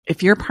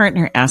If your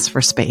partner asks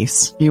for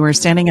space, you are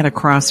standing at a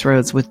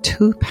crossroads with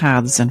two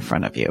paths in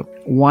front of you.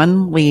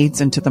 One leads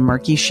into the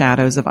murky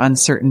shadows of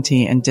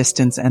uncertainty and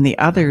distance, and the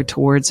other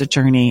towards a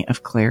journey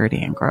of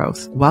clarity and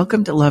growth.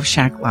 Welcome to Love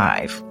Shack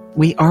Live.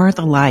 We are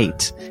the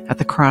light at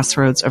the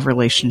crossroads of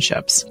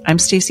relationships. I'm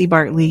Stacey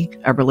Bartley,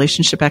 a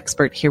relationship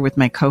expert, here with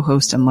my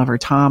co-host and lover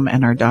Tom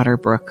and our daughter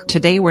Brooke.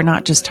 Today, we're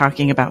not just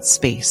talking about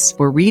space,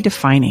 we're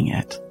redefining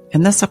it.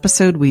 In this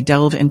episode, we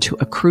delve into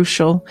a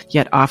crucial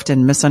yet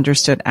often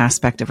misunderstood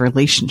aspect of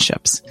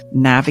relationships,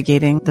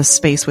 navigating the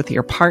space with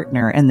your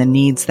partner and the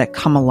needs that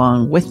come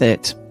along with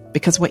it,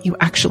 because what you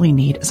actually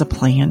need is a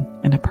plan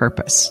and a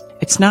purpose.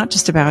 It's not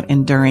just about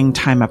enduring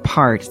time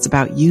apart. It's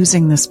about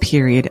using this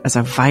period as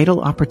a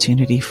vital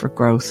opportunity for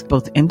growth,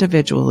 both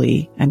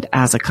individually and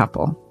as a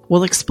couple.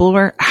 We'll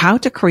explore how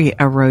to create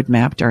a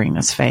roadmap during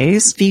this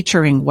phase,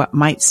 featuring what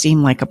might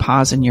seem like a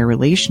pause in your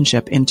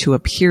relationship into a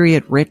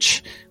period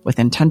rich with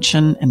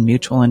intention and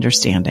mutual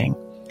understanding.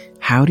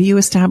 How do you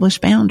establish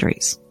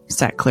boundaries,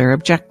 set clear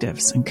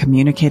objectives, and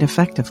communicate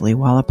effectively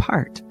while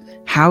apart?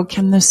 How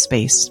can this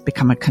space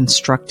become a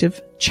constructive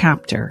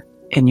chapter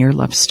in your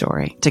love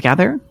story?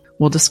 Together,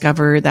 we'll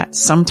discover that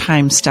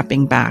sometimes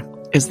stepping back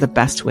is the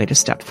best way to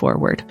step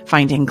forward,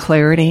 finding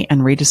clarity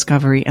and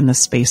rediscovery in the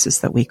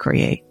spaces that we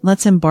create.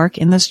 Let's embark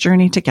in this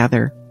journey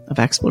together of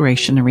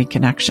exploration and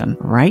reconnection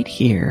right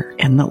here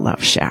in the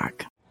Love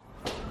Shack.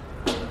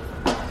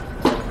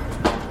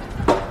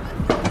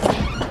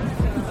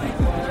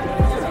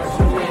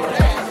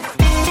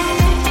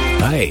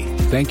 Hi,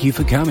 thank you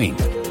for coming.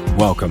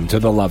 Welcome to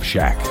the Love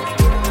Shack.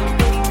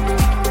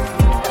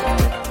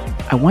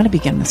 I want to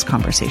begin this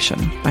conversation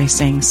by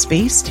saying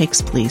space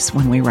takes place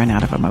when we run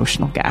out of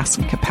emotional gas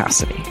and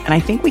capacity. And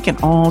I think we can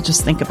all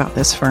just think about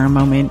this for a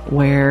moment,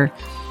 where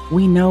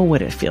we know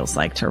what it feels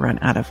like to run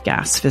out of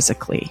gas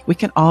physically. We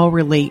can all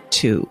relate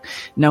to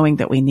knowing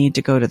that we need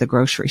to go to the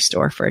grocery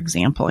store, for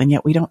example, and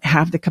yet we don't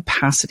have the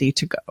capacity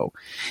to go.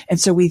 And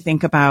so we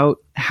think about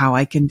how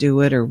I can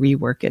do it or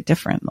rework it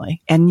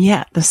differently. And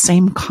yet the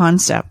same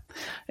concept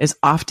is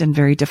often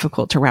very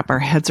difficult to wrap our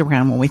heads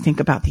around when we think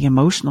about the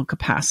emotional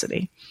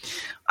capacity.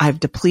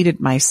 I've depleted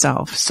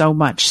myself so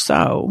much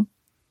so,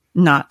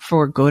 not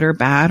for good or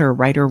bad or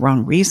right or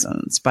wrong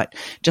reasons, but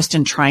just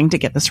in trying to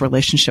get this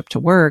relationship to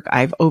work,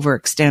 I've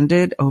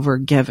overextended,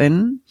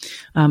 overgiven,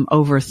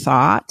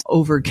 overthought,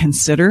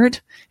 overconsidered,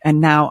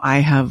 and now I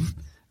have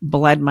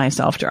bled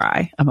myself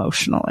dry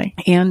emotionally.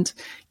 And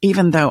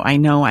even though I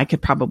know I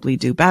could probably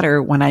do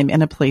better, when I'm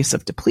in a place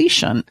of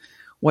depletion,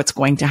 what's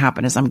going to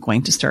happen is I'm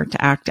going to start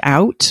to act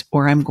out,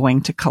 or I'm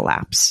going to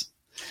collapse.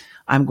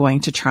 I'm going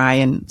to try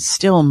and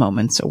steal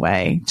moments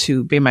away,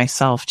 to be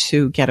myself,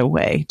 to get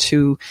away,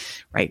 to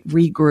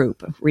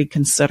regroup,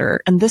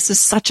 reconsider. And this is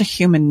such a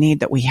human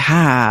need that we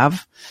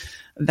have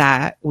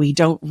that we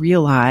don't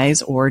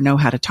realize or know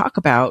how to talk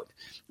about,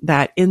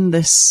 that in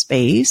this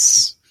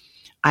space,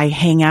 I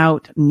hang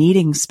out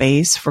needing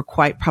space for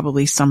quite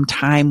probably some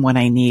time when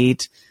I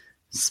need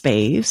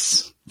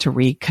space to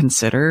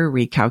reconsider,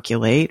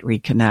 recalculate,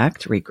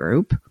 reconnect,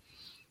 regroup.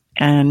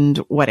 And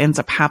what ends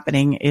up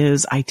happening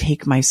is I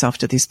take myself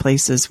to these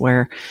places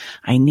where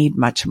I need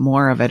much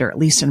more of it, or at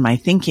least in my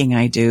thinking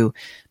I do,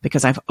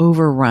 because I've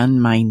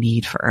overrun my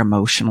need for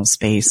emotional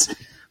space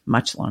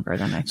much longer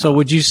than I thought. So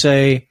would you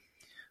say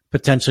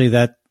potentially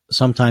that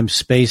sometimes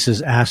space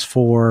is asked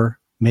for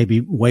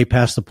maybe way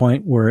past the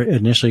point where it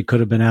initially could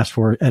have been asked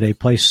for at a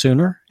place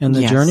sooner in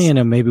the journey, and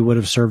it maybe would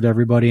have served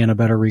everybody in a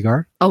better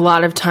regard? A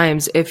lot of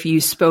times if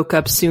you spoke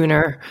up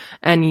sooner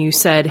and you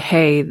said,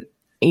 hey,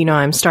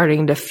 I'm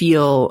starting to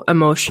feel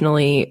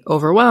emotionally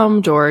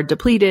overwhelmed or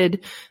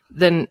depleted,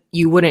 then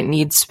you wouldn't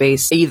need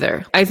space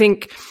either. I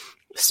think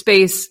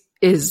space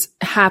is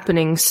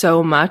happening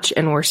so much,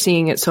 and we're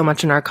seeing it so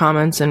much in our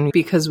comments, and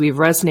because we've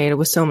resonated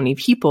with so many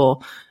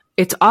people,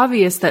 it's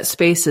obvious that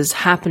space is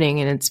happening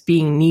and it's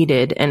being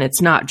needed, and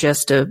it's not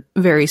just a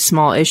very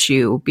small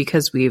issue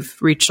because we've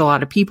reached a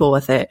lot of people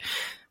with it.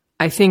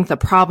 I think the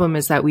problem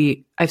is that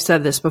I've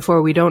said this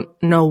before, we don't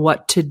know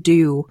what to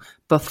do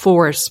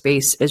before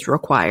space is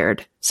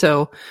required.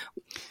 So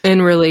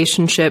in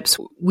relationships,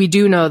 we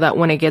do know that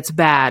when it gets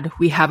bad,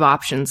 we have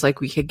options, like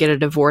we could get a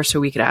divorce or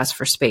we could ask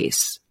for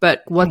space.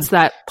 But what's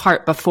that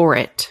part before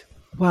it?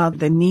 Well,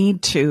 the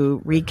need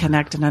to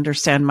reconnect and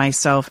understand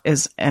myself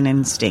is an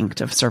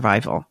instinct of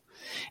survival.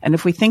 And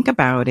if we think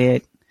about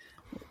it,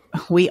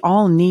 we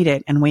all need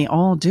it and we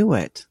all do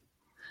it.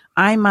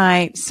 I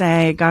might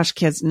say, gosh,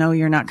 kids, no,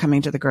 you're not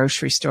coming to the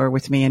grocery store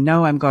with me. And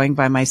no, I'm going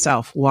by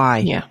myself. Why?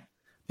 Yeah.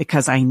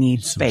 Because I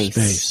need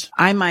space.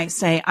 I might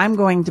say, I'm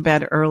going to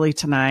bed early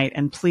tonight,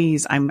 and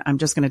please, I'm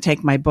just going to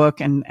take my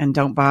book and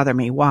don't bother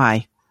me.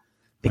 Why?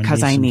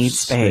 Because I need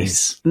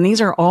space. And these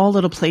are all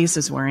little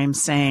places where I'm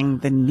saying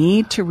the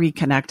need to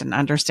reconnect and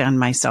understand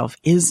myself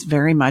is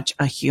very much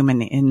a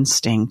human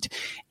instinct.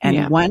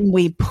 And when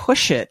we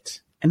push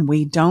it and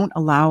we don't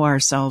allow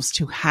ourselves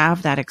to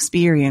have that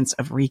experience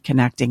of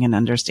reconnecting and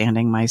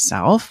understanding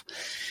myself,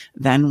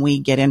 then we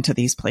get into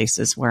these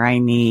places where I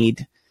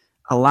need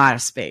a lot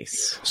of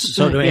space.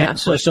 So to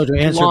answer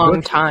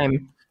long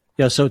time.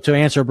 Yeah. So to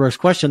answer Brooke's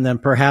question, then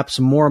perhaps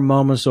more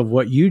moments of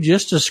what you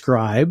just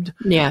described.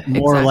 Yeah.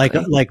 More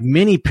exactly. like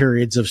mini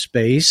periods of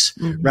space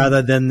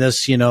rather than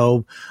this,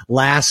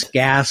 last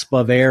gasp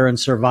of air and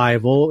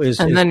survival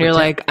and then you're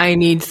like, I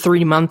need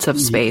 3 months of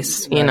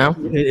space,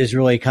 It is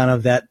really kind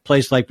of that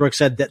place, like Brooke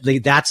said,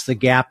 that's the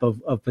gap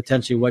of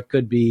potentially what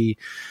could be,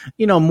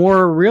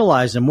 more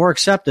realized and more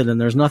accepted. And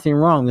there's nothing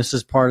wrong. This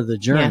is part of the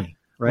journey.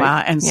 Yeah. Right.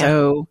 Wow. And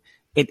so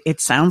it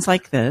sounds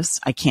like this.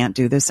 I can't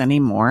do this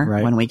anymore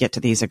when we get to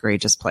these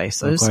egregious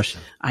places. No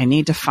question. I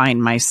need to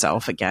find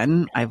myself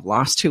again. I've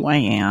lost who I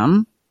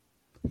am.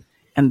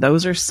 And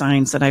those are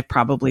signs that I've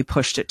probably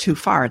pushed it too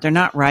far. They're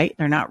not right.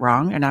 They're not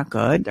wrong. They're not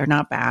good. They're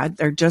not bad.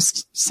 They're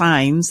just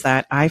signs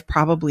that I've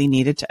probably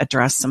needed to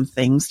address some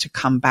things to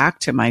come back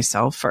to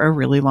myself for a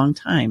really long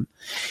time.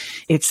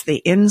 It's the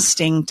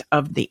instinct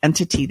of the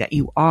entity that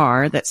you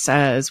are that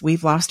says,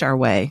 we've lost our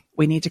way.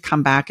 We need to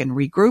come back and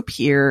regroup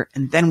here,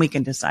 and then we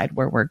can decide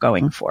where we're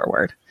going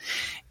forward.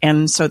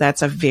 And so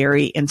that's a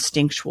very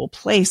instinctual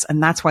place.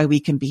 And that's why we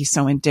can be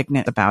so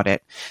indignant about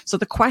it. So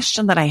the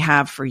question that I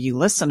have for you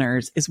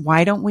listeners is,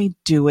 why don't we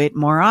do it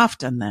more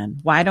often then?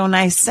 Why don't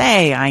I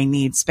say I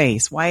need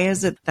space? Why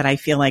is it that I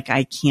feel like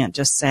I can't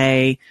just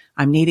say,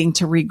 I'm needing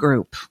to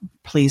regroup.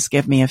 Please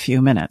give me a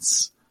few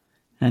minutes.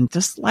 And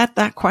just let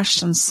that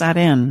question set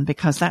in,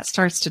 because that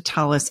starts to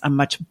tell us a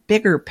much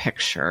bigger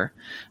picture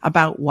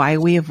about why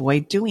we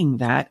avoid doing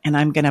that. And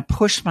I'm going to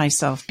push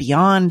myself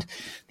beyond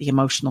the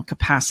emotional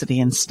capacity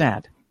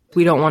instead.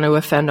 We don't want to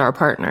offend our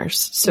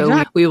partners.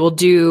 So we will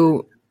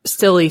do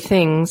silly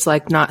things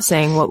like not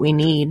saying what we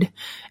need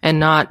and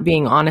not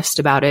being honest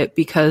about it,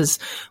 because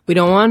we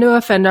don't want to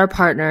offend our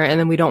partner. And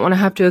then we don't want to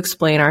have to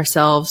explain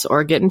ourselves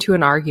or get into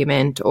an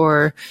argument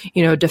or,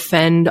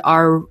 defend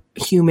our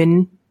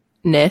humanness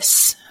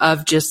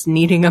of just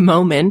needing a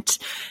moment,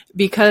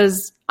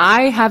 because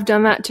I have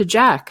done that to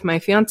Jack, my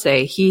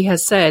fiance. He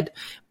has said,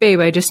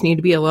 babe, I just need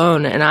to be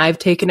alone. And I've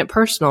taken it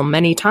personal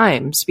many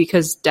times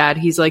because Dad,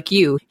 he's like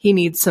you. He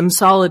needs some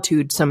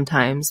solitude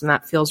sometimes, and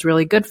that feels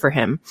really good for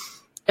him.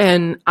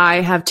 And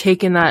I have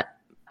taken that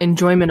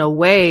enjoyment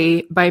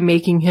away by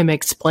making him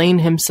explain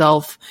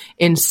himself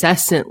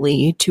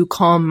incessantly to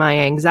calm my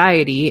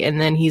anxiety.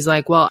 And then he's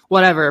like, well,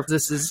 whatever,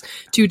 this is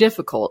too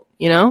difficult,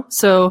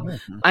 So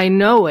I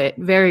know it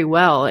very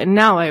well. And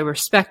now I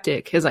respect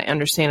it because I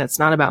understand it's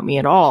not about me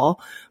at all.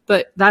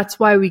 But that's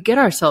why we get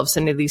ourselves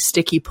into these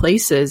sticky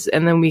places.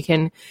 And then we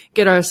can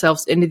get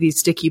ourselves into these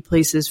sticky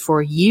places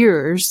for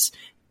years.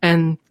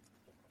 And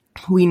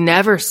we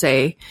never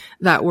say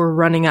that we're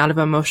running out of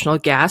emotional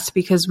gas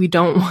because we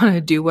don't want to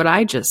do what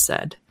I just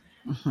said.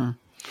 Mm-hmm.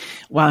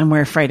 Well, and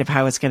we're afraid of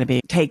how it's going to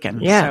be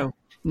taken. Yeah. So,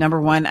 number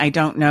one, I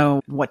don't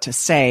know what to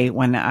say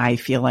when I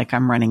feel like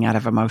I'm running out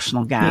of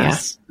emotional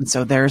gas. Yeah. And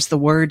so there's the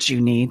words you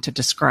need to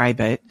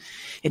describe it.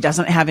 It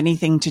doesn't have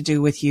anything to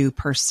do with you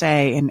per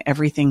se, and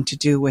everything to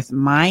do with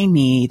my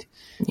need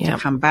to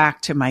come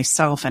back to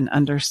myself and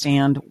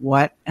understand,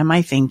 what am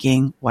I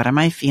thinking? What am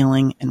I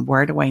feeling? And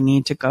where do I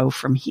need to go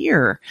from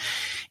here?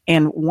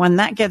 And when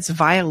that gets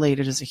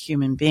violated as a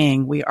human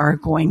being, we are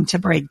going to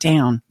break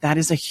down. That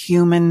is a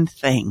human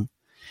thing.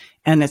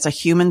 And it's a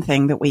human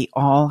thing that we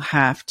all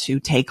have to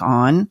take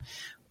on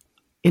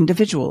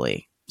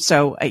individually.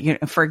 So,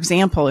 for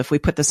example, if we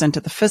put this into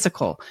the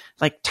physical,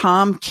 like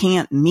Tom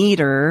can't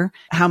meter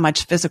how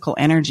much physical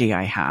energy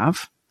I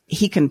have.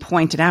 He can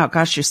point it out.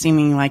 Gosh, you're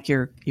seeming like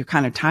you're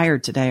kind of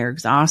tired today or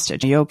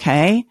exhausted. Are you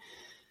okay?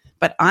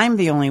 But I'm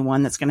the only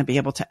one that's going to be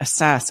able to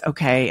assess,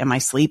 okay, am I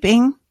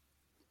sleeping?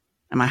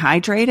 Am I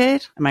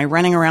hydrated? Am I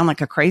running around like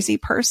a crazy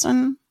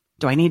person?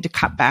 Do I need to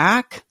cut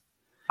back?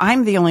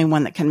 I'm the only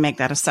one that can make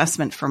that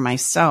assessment for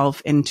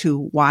myself into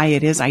why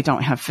it is I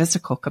don't have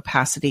physical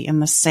capacity.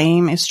 And the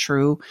same is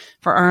true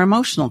for our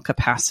emotional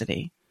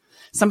capacity.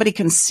 Somebody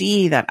can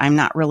see that I'm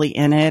not really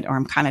in it, or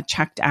I'm kind of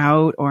checked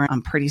out, or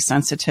I'm pretty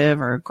sensitive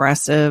or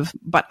aggressive,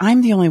 but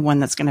I'm the only one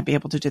that's going to be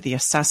able to do the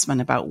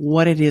assessment about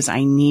what it is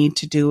I need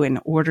to do in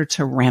order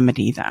to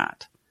remedy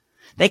that.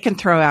 They can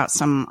throw out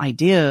some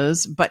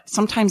ideas, but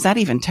sometimes that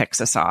even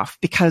ticks us off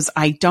because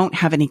I don't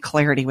have any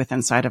clarity within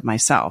inside of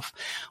myself.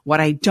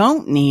 What I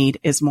don't need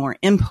is more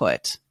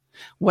input.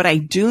 What I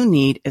do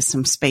need is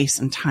some space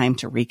and time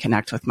to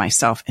reconnect with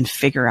myself and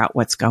figure out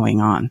what's going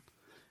on.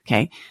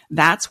 Okay.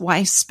 That's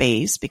why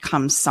space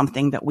becomes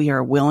something that we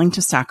are willing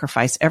to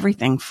sacrifice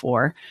everything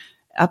for,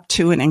 up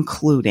to and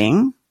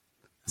including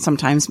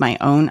sometimes my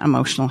own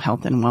emotional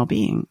health and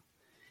well-being.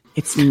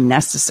 It's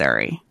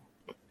necessary.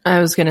 I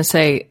was going to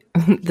say,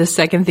 the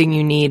second thing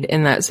you need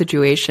in that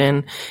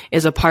situation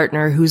is a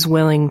partner who's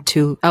willing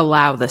to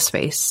allow the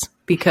space,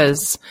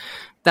 because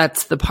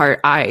that's the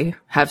part I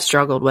have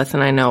struggled with.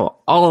 And I know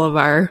all of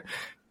our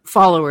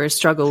followers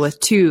struggle with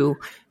too,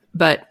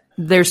 but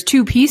there's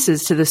two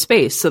pieces to the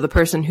space. So the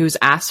person who's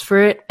asked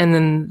for it and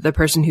then the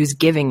person who's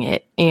giving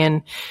it.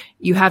 And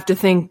you have to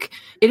think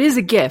it is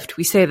a gift.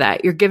 We say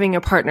that you're giving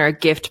a partner a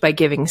gift by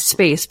giving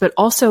space, but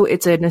also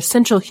it's an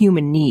essential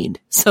human need.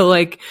 So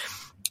like,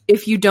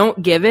 if you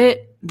don't give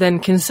it, then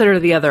consider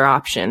the other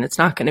option. It's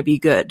not going to be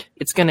good.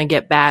 It's going to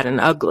get bad and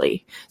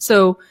ugly.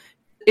 So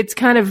it's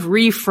kind of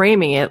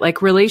reframing it.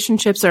 Like,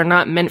 relationships are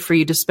not meant for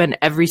you to spend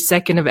every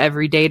second of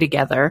every day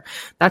together.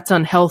 That's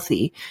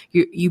unhealthy.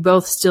 You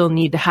both still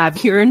need to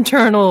have your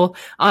internal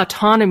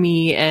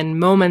autonomy and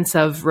moments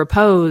of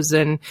repose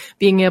and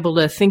being able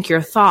to think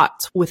your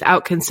thoughts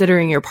without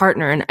considering your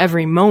partner in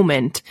every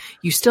moment.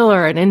 You still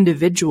are an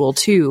individual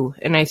too.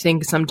 And I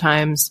think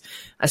sometimes,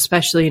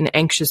 especially in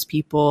anxious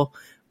people,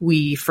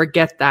 we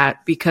forget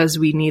that because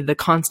we need the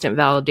constant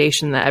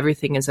validation that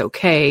everything is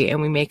okay.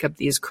 And we make up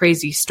these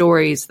crazy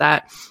stories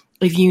that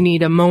if you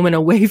need a moment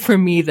away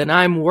from me, then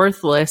I'm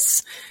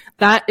worthless.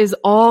 That is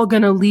all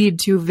going to lead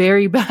to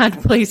very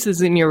bad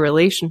places in your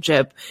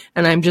relationship.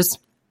 And I'm just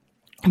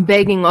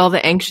begging all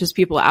the anxious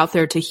people out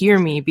there to hear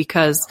me,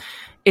 because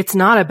it's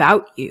not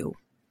about you.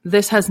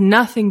 This has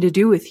nothing to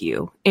do with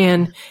you.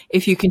 And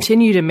if you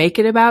continue to make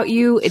it about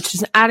you, it's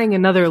just adding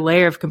another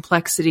layer of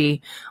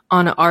complexity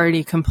on an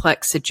already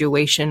complex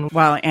situation.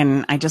 Well,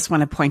 and I just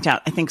want to point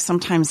out, I think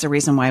sometimes the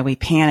reason why we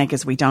panic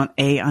is we don't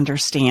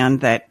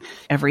understand that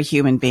every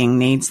human being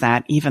needs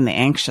that, even the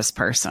anxious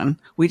person.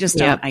 We just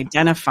don't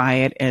identify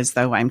it as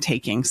though I'm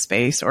taking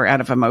space or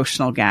out of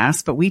emotional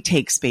gas, but we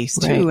take space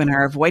too. And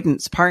our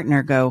avoidance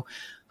partner go,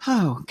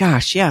 oh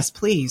gosh, yes,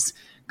 please.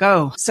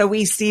 Go. So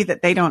we see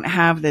that they don't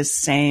have this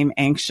same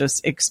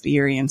anxious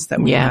experience that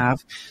we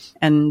have.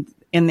 And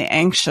in the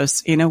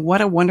anxious,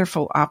 what a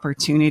wonderful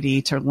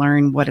opportunity to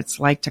learn what it's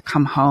like to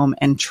come home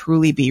and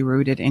truly be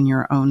rooted in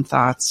your own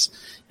thoughts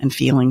and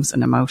feelings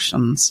and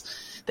emotions,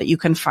 that you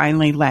can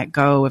finally let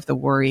go of the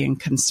worry and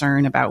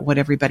concern about what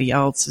everybody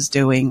else is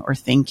doing or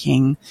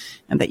thinking,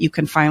 and that you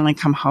can finally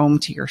come home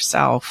to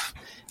yourself.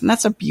 And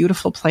that's a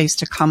beautiful place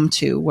to come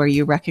to, where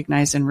you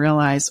recognize and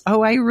realize,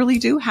 oh, I really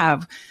do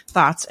have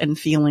thoughts and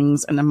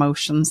feelings and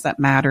emotions that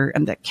matter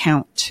and that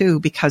count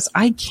too, because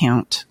I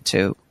count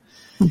too.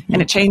 Mm-hmm.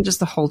 And it changes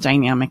the whole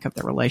dynamic of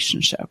the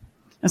relationship.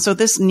 And so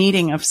this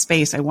needing of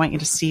space, I want you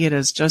to see it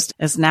as just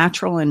as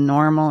natural and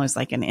normal as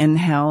like an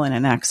inhale and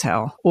an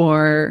exhale,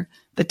 or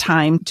the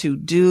time to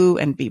do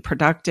and be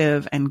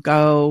productive and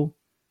go,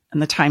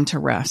 and the time to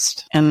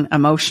rest. And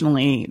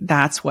emotionally,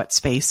 that's what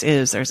space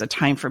is. There's a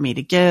time for me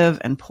to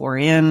give and pour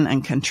in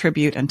and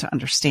contribute and to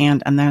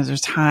understand. And there's a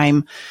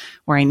time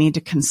where I need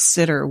to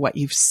consider what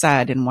you've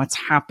said and what's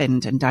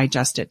happened and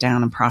digest it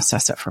down and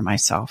process it for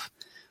myself.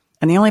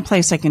 And the only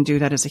place I can do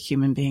that as a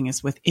human being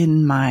is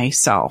within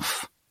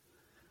myself.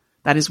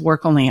 That is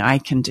work only I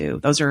can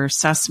do. Those are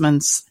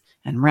assessments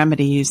and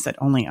remedies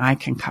that only I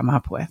can come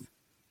up with.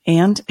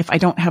 And if I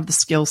don't have the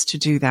skills to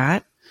do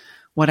that,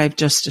 what I've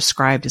just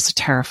described is a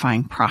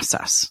terrifying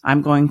process.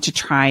 I'm going to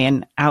try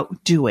and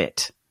outdo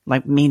it,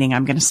 like meaning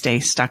I'm going to stay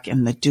stuck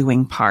in the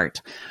doing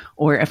part.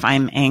 Or if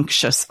I'm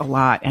anxious a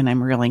lot and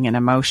I'm reeling in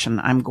emotion,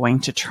 I'm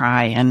going to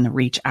try and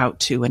reach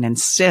out to and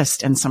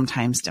insist and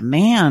sometimes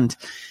demand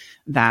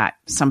that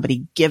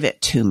somebody give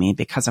it to me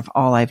because of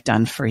all I've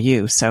done for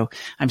you. So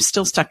I'm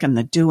still stuck in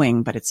the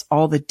doing, but it's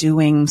all the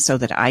doing so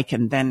that I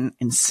can then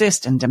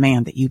insist and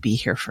demand that you be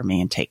here for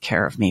me and take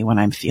care of me when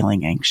I'm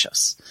feeling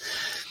anxious.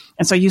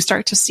 And so you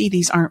start to see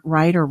these aren't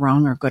right or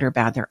wrong or good or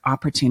bad. They're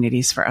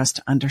opportunities for us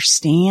to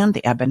understand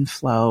the ebb and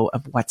flow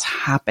of what's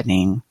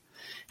happening.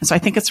 And so I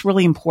think it's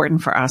really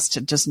important for us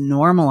to just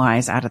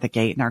normalize out of the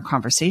gate in our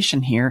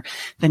conversation here.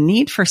 The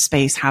need for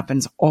space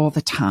happens all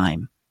the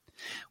time.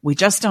 We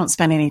just don't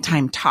spend any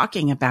time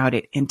talking about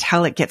it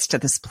until it gets to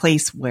this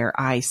place where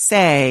I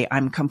say,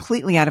 I'm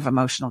completely out of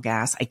emotional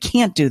gas. I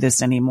can't do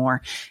this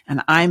anymore.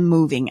 And I'm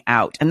moving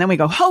out. And then we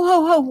go,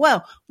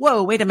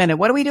 whoa, wait a minute.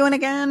 What are we doing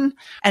again?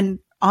 And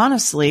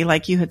honestly,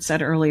 like you had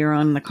said earlier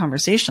on in the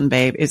conversation,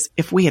 babe, is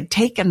if we had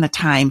taken the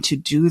time to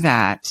do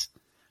that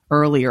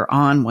earlier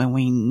on when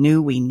we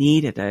knew we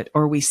needed it,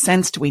 or we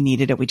sensed we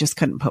needed it, we just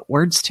couldn't put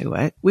words to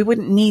it, we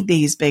wouldn't need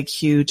these big,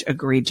 huge,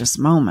 egregious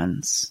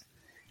moments.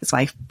 It's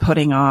like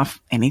putting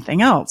off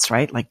anything else,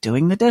 right? Like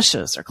doing the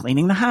dishes or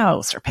cleaning the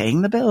house or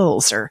paying the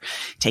bills or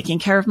taking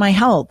care of my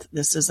health.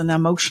 This is an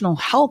emotional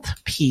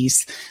health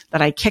piece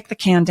that I kick the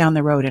can down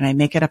the road and I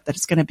make it up that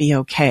it's going to be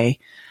okay.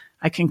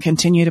 I can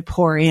continue to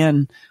pour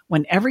in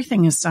when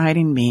everything inside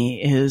in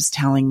me is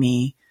telling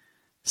me,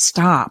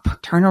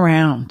 stop, turn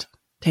around,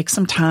 take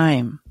some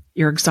time.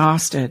 You're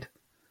exhausted.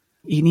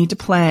 You need to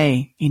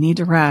play. You need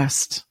to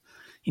rest.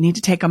 You need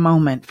to take a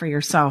moment for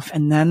yourself.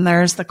 And then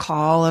there's the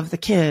call of the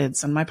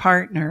kids and my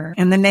partner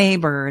and the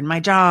neighbor and my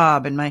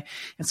job and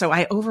so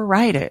I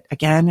override it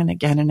again and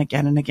again and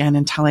again and again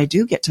until I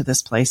do get to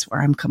this place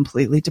where I'm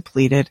completely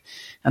depleted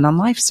and on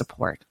life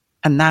support.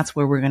 And that's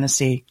where we're going to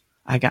see,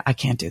 I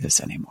can't do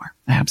this anymore.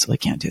 I absolutely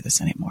can't do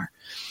this anymore.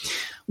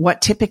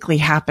 What typically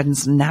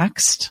happens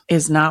next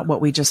is not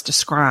what we just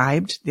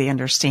described, the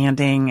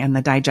understanding and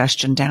the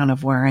digestion down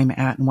of where I'm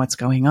at and what's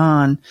going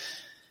on.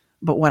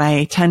 But what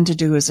I tend to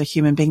do as a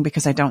human being,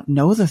 because I don't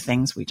know the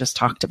things we just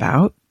talked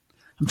about,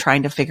 I'm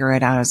trying to figure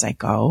it out as I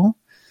go.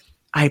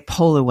 I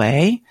pull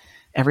away.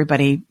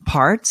 Everybody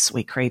parts.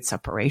 We create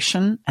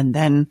separation. And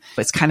then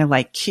it's kind of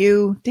like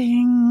cue,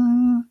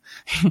 ding.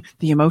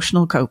 the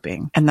emotional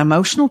coping. And the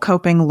emotional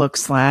coping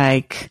looks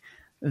like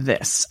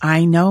this.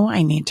 I know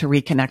I need to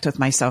reconnect with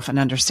myself and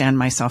understand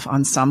myself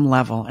on some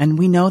level. And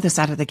we know this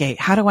out of the gate.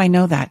 How do I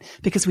know that?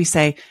 Because we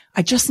say,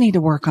 I just need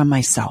to work on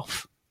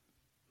myself.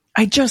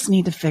 I just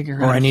need to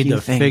figure out a few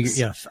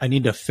things. I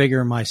need to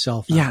figure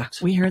myself out. Yeah,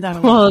 we hear that a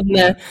lot.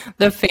 Well,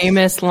 the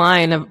famous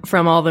line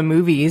from all the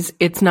movies,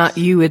 it's not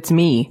you, it's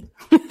me.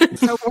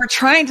 So we're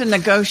trying to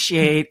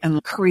negotiate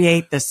and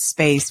create this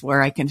space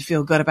where I can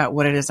feel good about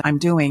what it is I'm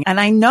doing. And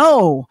I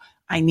know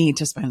I need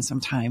to spend some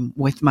time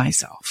with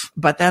myself.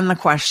 But then the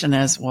question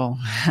is, well,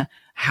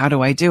 how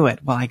do I do it?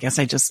 Well, I guess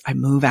I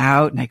move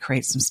out and I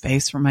create some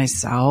space for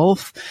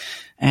myself.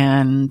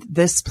 And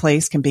this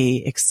place can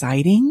be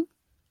exciting.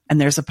 And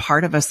there's a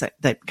part of us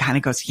that kind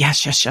of goes,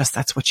 yes,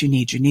 that's what you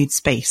need. You need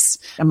space.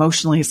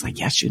 Emotionally, it's like,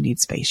 yes, you need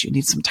space. You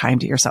need some time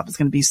to yourself. It's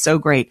going to be so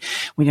great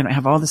when you don't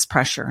have all this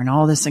pressure and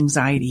all this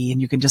anxiety and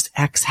you can just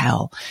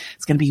exhale.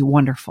 It's going to be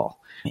wonderful.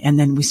 And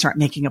then we start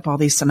making up all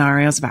these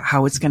scenarios about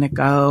how it's going to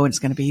go. And it's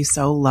going to be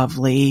so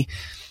lovely.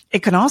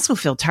 It can also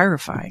feel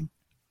terrifying.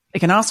 It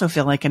can also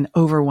feel like an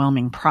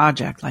overwhelming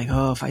project. Like,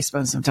 oh, if I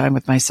spend some time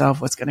with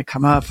myself, what's going to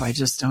come up? I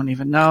just don't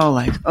even know.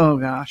 Like, oh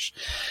gosh.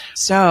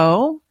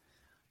 So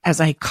as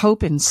I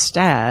cope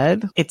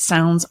instead, it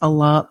sounds a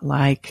lot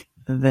like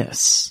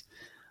this.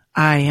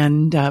 I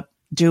end up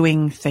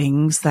doing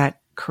things that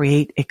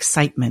create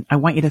excitement. I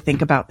want you to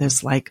think about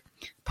this like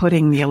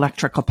putting the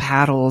electrical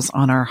paddles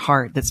on our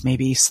heart that's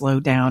maybe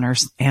slowed down or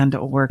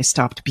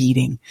stopped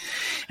beating.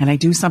 And I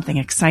do something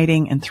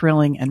exciting and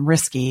thrilling and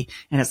risky.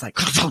 And it's like,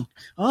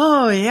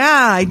 oh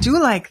yeah, I do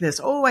like this.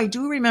 Oh, I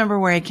do remember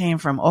where I came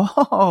from.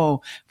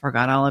 Oh,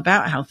 forgot all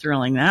about how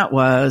thrilling that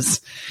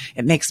was.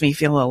 It makes me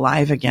feel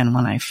alive again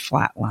when I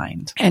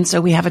flatlined. And so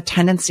we have a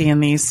tendency in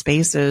these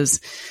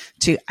spaces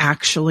to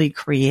actually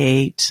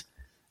create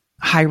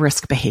high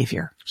risk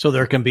behavior. So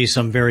there can be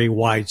some very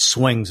wide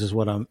swings is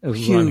what I'm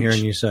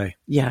hearing you say.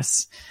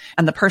 Yes.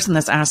 And the person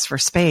that's asked for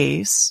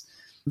space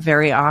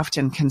very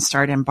often can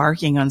start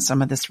embarking on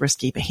some of this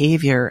risky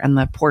behavior. And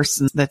the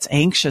person that's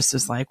anxious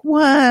is like,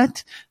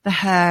 what the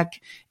heck?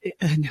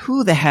 And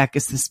who the heck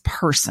is this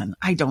person?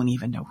 I don't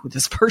even know who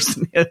this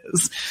person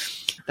is.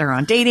 They're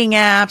on dating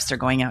apps. They're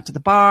going out to the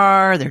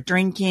bar. They're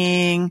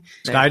drinking.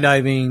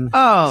 Skydiving.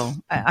 Oh,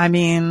 I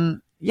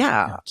mean,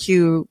 yeah,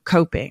 cue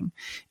coping.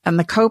 And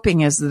the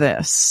coping is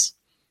this.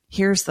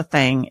 Here's the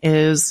thing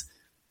is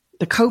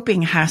the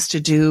coping has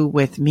to do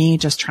with me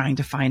just trying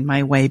to find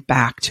my way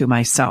back to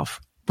myself,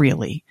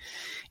 really.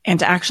 And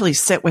to actually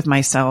sit with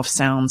myself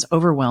sounds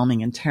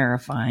overwhelming and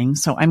terrifying.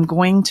 So I'm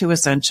going to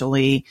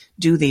essentially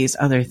do these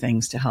other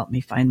things to help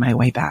me find my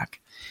way back.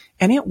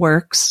 And it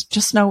works.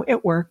 Just know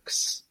it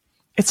works.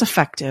 It's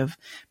effective,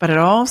 but it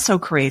also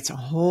creates a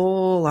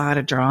whole lot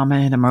of drama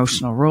and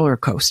emotional roller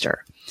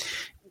coaster.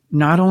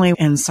 Not only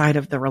inside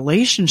of the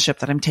relationship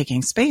that I'm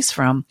taking space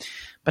from,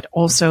 but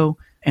also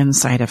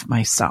inside of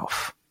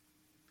myself.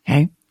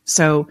 Okay.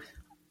 So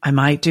I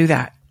might do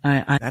that.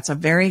 That's a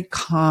very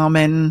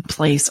common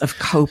place of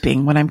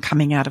coping when I'm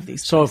coming out of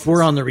these. So if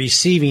we're on the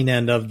receiving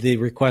end of the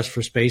request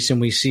for space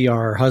and we see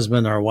our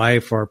husband, our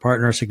wife, our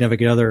partner,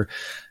 significant other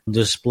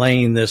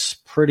displaying this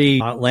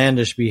pretty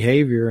outlandish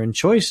behavior and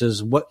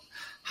choices,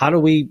 how do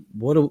we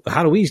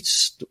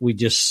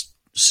just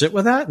sit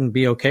with that and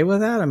be okay with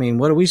that? I mean,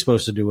 what are we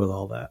supposed to do with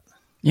all that?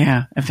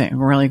 Yeah, I think a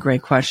really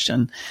great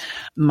question.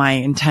 My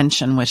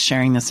intention with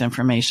sharing this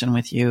information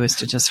with you is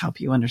to just help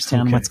you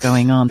understand what's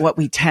going on. What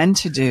we tend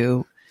to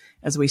do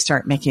as we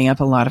start making up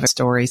a lot of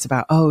stories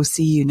about, oh,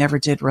 see, you never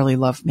did really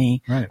love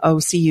me. Right. Oh,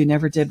 see, you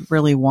never did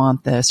really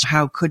want this.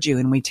 How could you?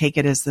 And we take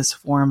it as this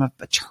form of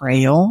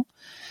betrayal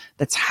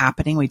that's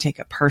happening. We take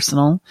it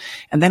personal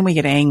and then we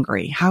get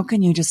angry. How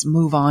can you just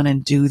move on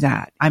and do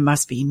that? I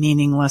must be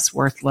meaningless,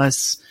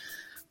 worthless,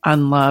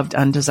 unloved,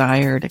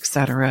 undesired,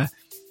 etc.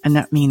 And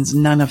that means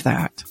none of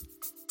that.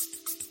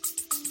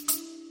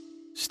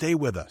 Stay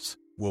with us.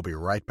 We'll be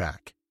right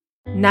back.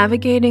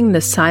 Navigating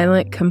the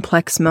silent,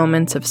 complex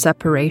moments of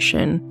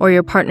separation or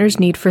your partner's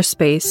need for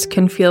space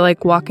can feel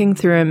like walking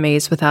through a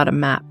maze without a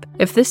map.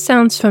 If this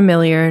sounds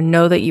familiar,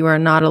 know that you are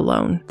not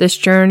alone. This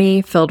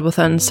journey, filled with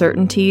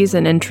uncertainties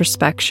and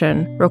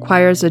introspection,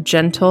 requires a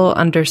gentle,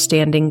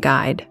 understanding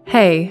guide.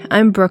 Hey,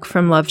 I'm Brooke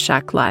from Love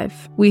Shack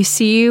Live. We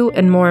see you,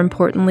 and more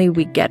importantly,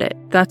 we get it.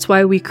 That's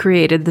why we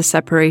created the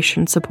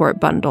Separation Support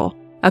Bundle.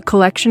 A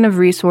collection of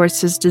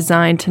resources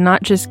designed to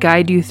not just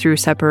guide you through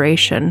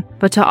separation,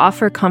 but to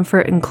offer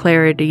comfort and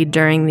clarity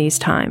during these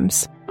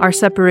times. Our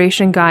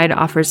separation guide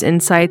offers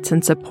insights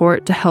and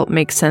support to help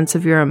make sense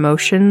of your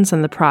emotions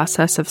and the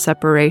process of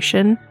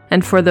separation.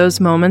 And for those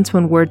moments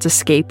when words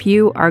escape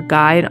you, our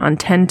guide on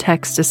 10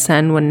 texts to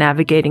send when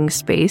navigating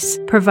space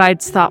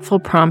provides thoughtful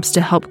prompts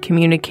to help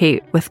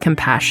communicate with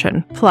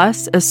compassion,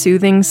 plus a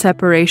soothing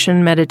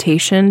separation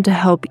meditation to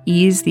help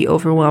ease the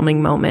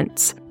overwhelming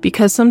moments.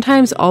 Because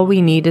sometimes all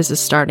we need is a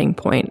starting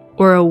point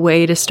or a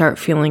way to start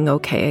feeling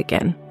okay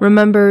again.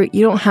 Remember,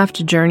 you don't have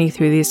to journey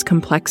through these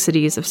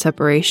complexities of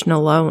separation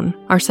alone.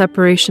 Our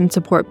separation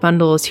support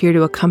bundle is here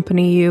to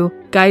accompany you,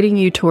 guiding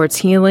you towards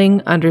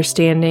healing,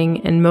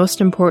 understanding, and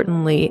most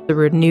importantly, the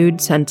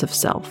renewed sense of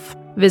self.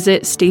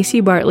 Visit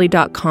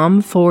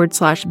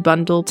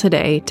stacybartley.com/bundle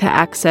today to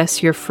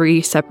access your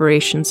free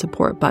separation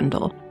support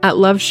bundle. At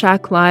Love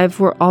Shack Live,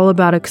 we're all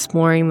about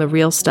exploring the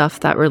real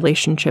stuff that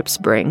relationships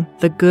bring,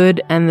 the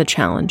good and the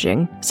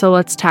challenging. So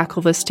let's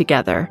tackle this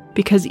together,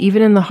 because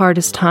even in the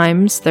hardest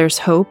times, there's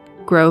hope,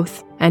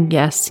 growth, and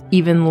yes,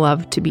 even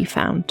love to be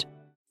found.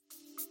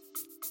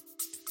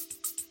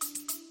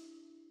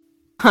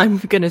 I'm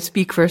going to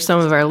speak for some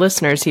of our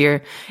listeners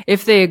here.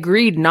 If they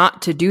agreed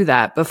not to do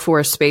that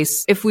before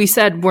space, if we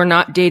said we're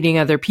not dating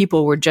other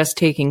people, we're just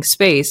taking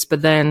space,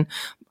 but then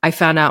I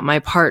found out my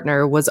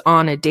partner was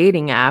on a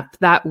dating app,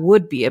 that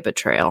would be a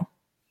betrayal,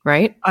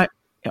 right?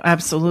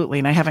 Absolutely.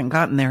 And I haven't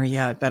gotten there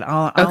yet, but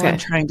all I'm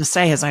trying to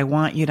say is I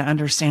want you to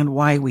understand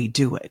why we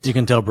do it. You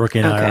can tell Brooke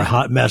and I are a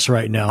hot mess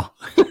right now.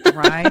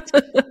 Right?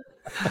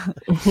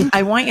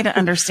 I want you to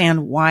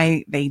understand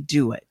why they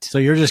do it. So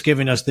you're just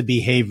giving us the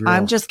behavior.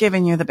 I'm just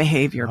giving you the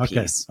behavior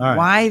piece. All right.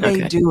 Why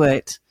they do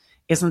it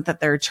isn't that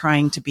they're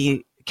trying to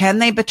be. Can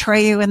they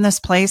betray you in this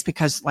place?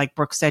 Because like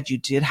Brooke said, you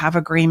did have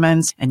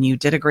agreements and you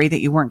did agree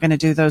that you weren't going to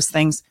do those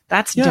things.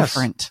 That's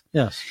different.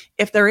 Yes.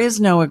 If there is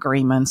no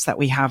agreements that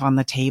we have on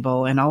the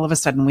table and all of a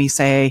sudden we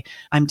say,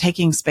 I'm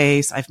taking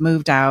space, I've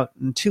moved out,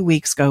 and 2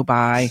 weeks go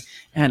by,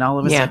 and all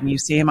of a sudden you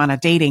see them on a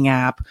dating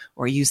app,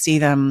 or you see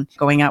them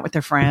going out with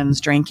their friends,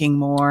 drinking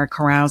more,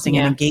 carousing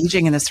and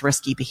engaging in this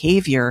risky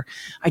behavior.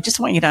 I just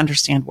want you to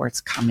understand where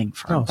it's coming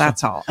from.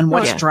 That's all. And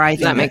what's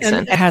driving that makes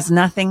sense. It has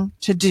nothing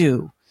to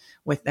do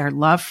with their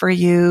love for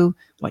you,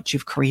 what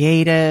you've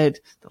created,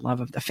 the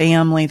love of the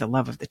family, the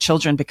love of the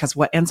children, because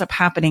what ends up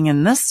happening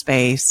in this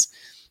space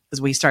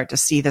is we start to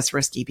see this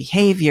risky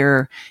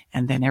behavior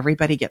and then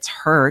everybody gets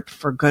hurt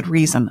for good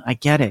reason. I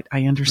get it.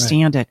 I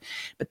understand it.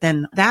 But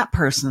then that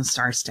person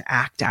starts to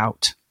act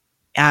out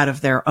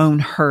of their own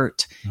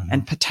hurt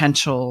and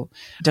potential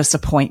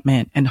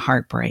disappointment and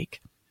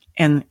heartbreak.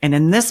 And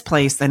in this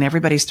place, then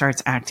everybody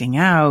starts acting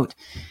out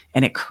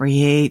and it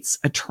creates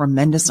a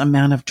tremendous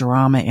amount of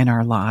drama in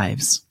our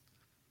lives.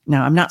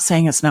 Now, I'm not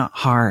saying it's not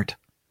hard,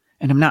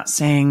 and I'm not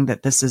saying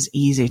that this is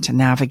easy to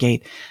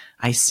navigate.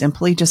 I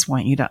simply just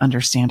want you to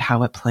understand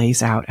how it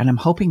plays out. And I'm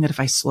hoping that if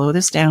I slow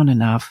this down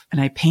enough and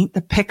I paint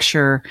the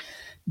picture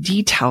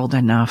detailed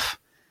enough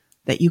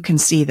that you can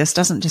see this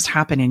doesn't just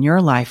happen in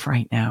your life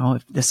right now,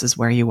 if this is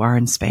where you are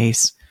in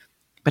space,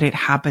 but it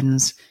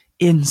happens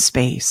in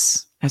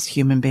space as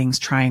human beings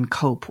try and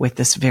cope with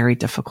this very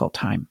difficult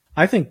time.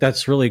 I think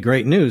that's really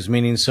great news.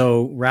 Meaning,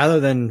 so rather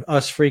than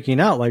us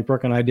freaking out like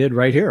Brooke and I did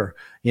right here,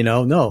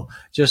 no,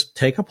 just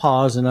take a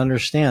pause and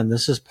understand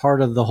this is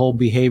part of the whole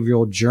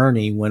behavioral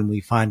journey when we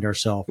find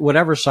ourselves,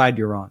 whatever side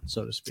you're on,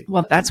 so to speak.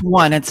 Well, that's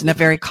one. It's a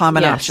very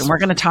common option. We're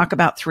going to talk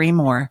about 3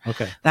 more.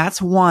 Okay.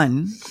 That's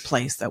one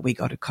place that we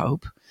go to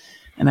cope.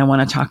 And I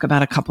want to talk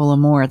about a couple of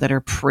more that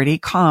are pretty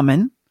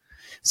common,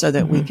 so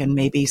that we can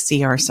maybe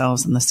see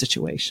ourselves in the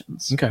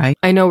situations. Okay. Right?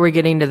 I know we're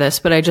getting to this,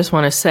 but I just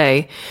want to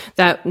say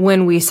that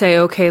when we say,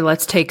 okay,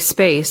 let's take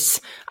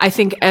space, I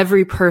think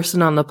every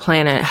person on the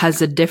planet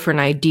has a different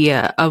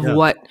idea of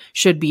what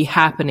should be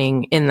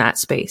happening in that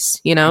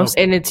space,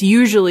 And it's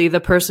usually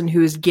the person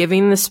who's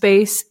giving the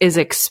space is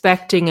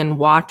expecting and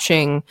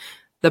watching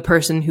the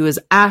person who has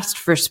asked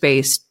for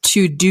space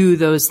to do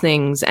those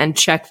things and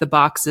check the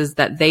boxes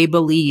that they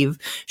believe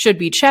should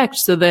be checked.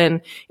 So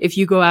then if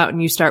you go out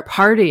and you start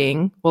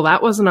partying, well,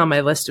 that wasn't on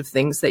my list of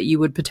things that you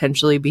would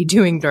potentially be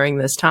doing during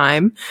this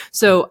time.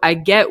 So I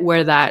get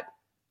where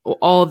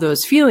all of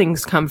those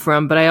feelings come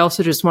from, but I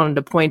also just wanted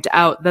to point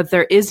out that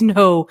there is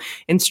no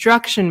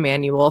instruction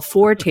manual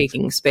for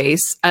taking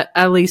space.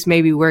 At least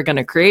maybe we're going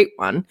to create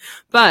one,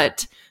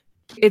 but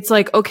it's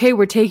like, okay,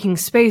 we're taking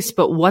space,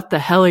 but what the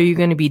hell are you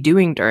going to be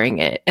doing during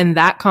it? And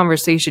that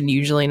conversation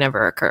usually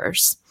never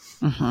occurs.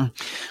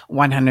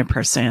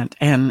 100%.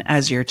 And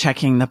as you're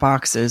checking the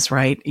boxes,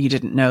 right, you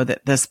didn't know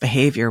that this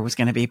behavior was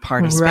going to be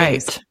part of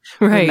space.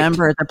 Right.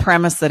 Remember the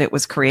premise that it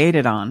was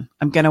created on.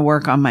 I'm going to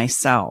work on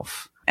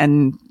myself.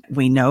 And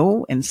we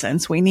know and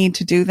sense we need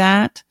to do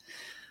that.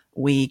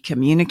 We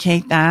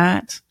communicate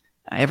that.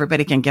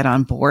 Everybody can get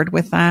on board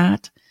with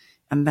that.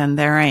 And then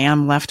there I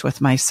am left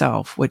with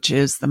myself, which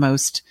is the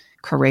most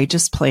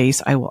courageous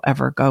place I will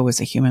ever go as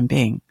a human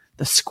being,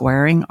 the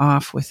squaring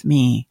off with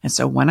me. And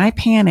so when I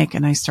panic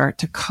and I start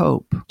to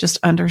cope, just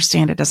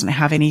understand it doesn't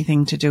have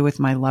anything to do with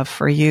my love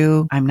for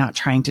you. I'm not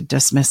trying to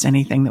dismiss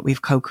anything that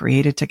we've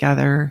co-created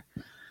together.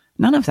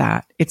 None of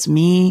that. It's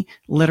me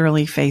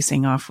literally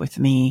facing off with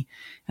me.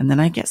 And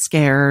then I get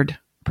scared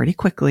pretty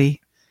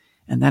quickly.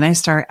 And then I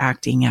start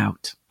acting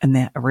out. And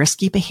the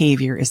risky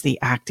behavior is the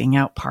acting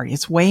out part.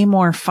 It's way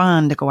more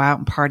fun to go out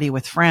and party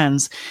with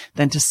friends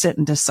than to sit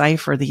and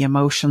decipher the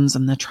emotions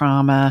and the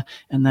trauma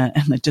and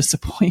the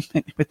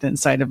disappointment within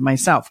inside of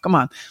myself. Come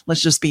on,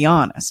 let's just be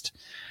honest,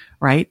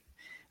 right?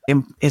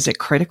 Is it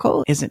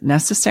critical? Is it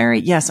necessary?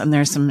 Yes. And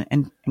there's some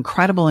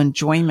incredible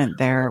enjoyment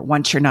there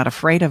once you're not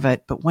afraid of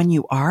it. But when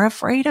you are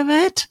afraid of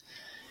it,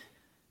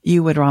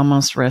 you would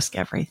almost risk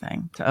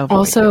everything to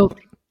avoid it.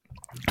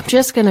 I'm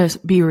just going to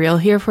be real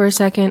here for a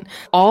second.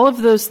 All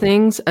of those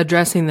things,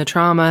 addressing the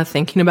trauma,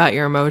 thinking about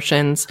your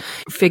emotions,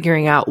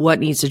 figuring out what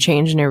needs to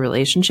change in your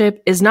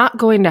relationship, is not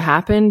going to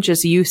happen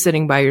just you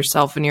sitting by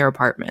yourself in your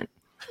apartment.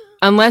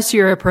 Unless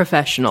you're a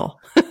professional,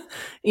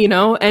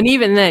 and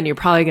even then you're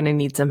probably going to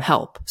need some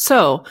help.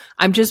 So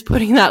I'm just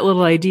putting that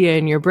little idea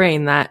in your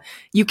brain that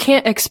you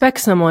can't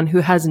expect someone who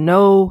has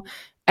no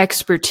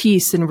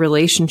expertise in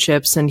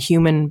relationships and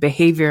human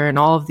behavior and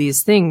all of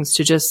these things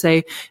to just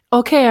say,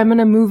 okay, I'm going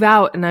to move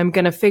out and I'm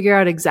going to figure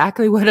out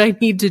exactly what I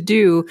need to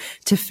do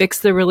to fix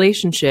the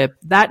relationship.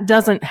 That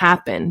doesn't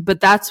happen,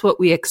 but that's what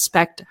we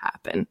expect to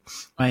happen.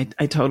 I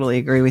totally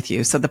agree with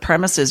you. So the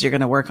premise is you're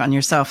going to work on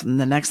yourself. And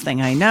the next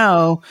thing I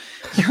know,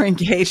 you're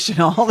engaged in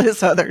all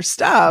this other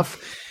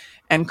stuff.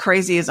 And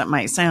crazy as it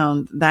might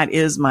sound, that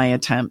is my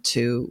attempt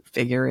to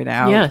figure it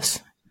out.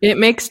 Yes. It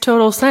makes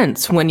total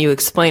sense when you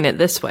explain it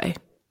this way.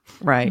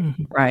 Right.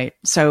 Right.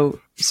 So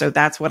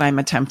that's what I'm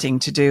attempting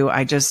to do.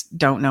 I just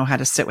don't know how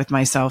to sit with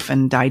myself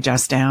and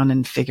digest down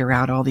and figure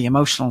out all the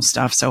emotional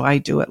stuff. So I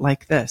do it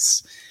like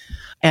this.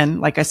 And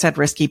like I said,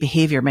 risky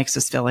behavior makes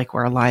us feel like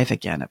we're alive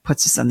again. It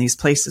puts us in these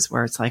places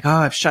where it's like, oh,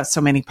 I've shut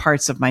so many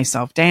parts of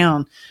myself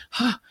down.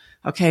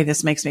 Okay.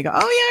 This makes me go, oh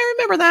yeah, I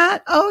remember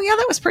that. Oh yeah,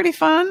 that was pretty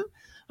fun.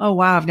 Oh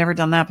wow, I've never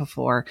done that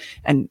before.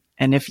 And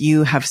if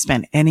you have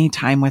spent any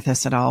time with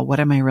us at all, what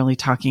am I really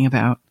talking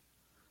about?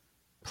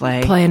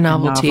 Play and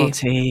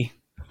novelty.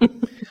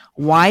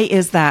 Why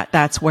is that?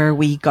 That's where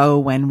we go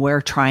when we're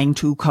trying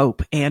to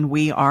cope and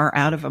we are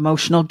out of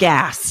emotional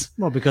gas.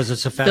 Well, because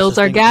it's a fast. Fills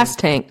our gas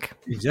tank.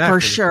 Exactly. For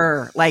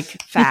sure. Like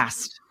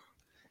fast.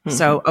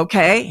 So,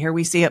 okay, here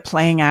we see it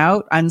playing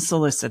out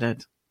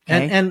unsolicited.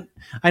 Okay? And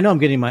I know I'm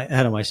getting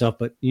ahead of myself,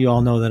 but you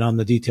all know that I'm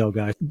the detail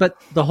guy.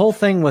 But the whole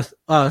thing with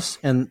us,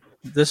 and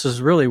this is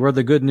really, we're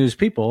the good news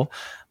people,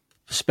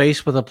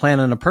 space with a plan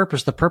and a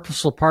purpose. The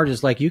purposeful part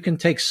is like, you can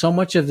take so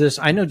much of this.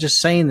 I know just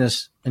saying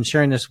this and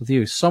sharing this with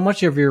you, so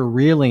much of your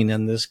reeling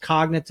and this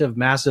cognitive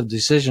massive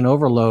decision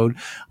overload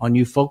on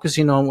you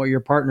focusing on what your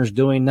partner's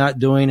doing, not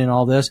doing, and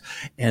all this,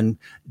 and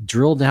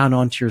drill down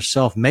onto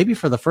yourself. Maybe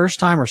for the first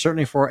time or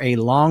certainly for a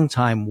long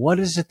time, what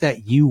is it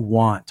that you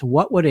want?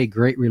 What would a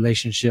great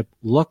relationship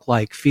look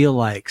like, feel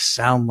like,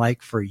 sound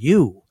like for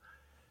you?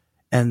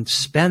 And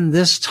spend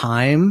this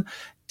time,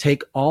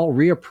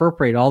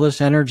 reappropriate all this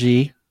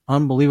energy,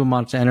 unbelievable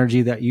amounts of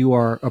energy that you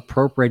are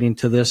appropriating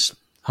to this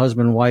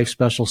husband, wife,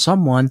 special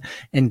someone,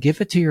 and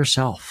give it to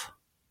yourself.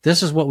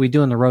 This is what we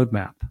do in the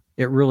roadmap.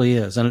 It really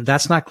is. And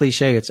that's not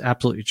cliche. It's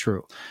absolutely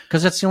true,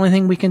 because that's the only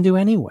thing we can do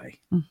anyway.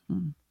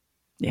 Mm-hmm.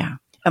 Yeah.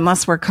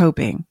 Unless we're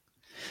coping.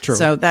 True.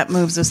 So that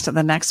moves us to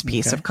the next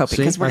piece of coping,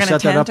 because we're going to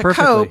tend to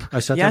cope.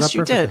 Yes,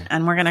 you did.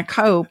 And we're going to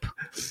cope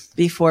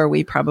before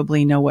we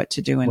probably know what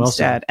to do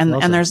instead.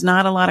 And there's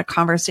not a lot of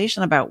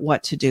conversation about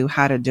what to do,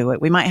 how to do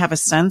it. We might have a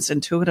sense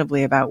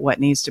intuitively about what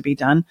needs to be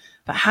done,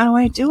 but how do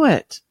I do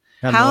it?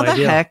 How the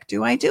heck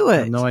do I do it? I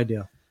have no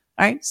idea.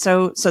 All right.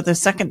 So the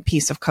second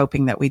piece of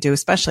coping that we do,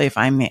 especially if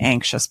I'm the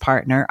anxious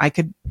partner, I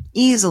could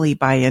easily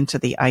buy into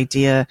the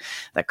idea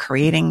that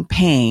creating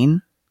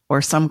pain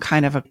or some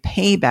kind of a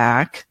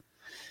payback,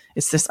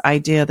 it's this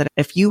idea that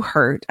if you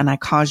hurt and I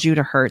cause you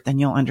to hurt, then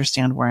you'll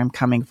understand where I'm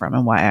coming from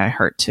and why I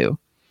hurt too.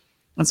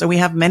 And so we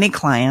have many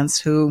clients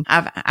who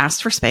have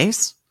asked for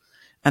space,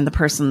 and the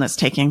person that's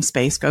taking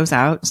space goes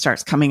out,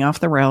 starts coming off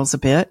the rails a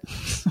bit.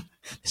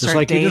 Just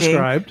like you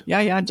described.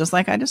 Yeah, just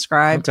like I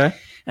described. Okay.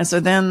 And so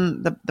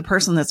then the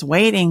person that's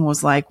waiting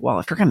was like, well,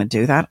 if you're going to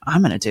do that,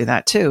 I'm going to do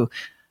that too.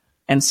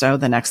 And so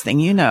the next thing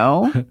you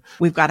know,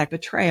 we've got a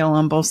betrayal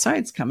on both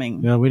sides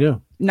coming. Yeah, we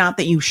do. Not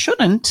that you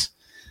shouldn't,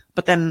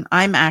 but then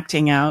I'm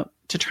acting out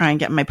to try and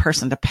get my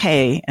person to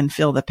pay and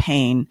feel the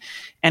pain.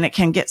 And it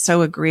can get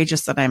so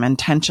egregious that I'm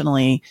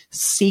intentionally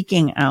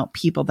seeking out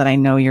people that I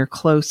know you're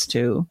close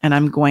to, and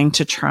I'm going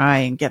to try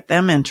and get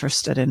them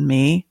interested in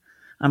me.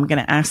 I'm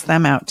going to ask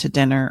them out to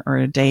dinner or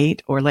a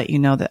date, or let you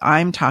know that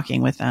I'm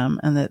talking with them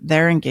and that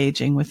they're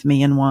engaging with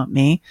me and want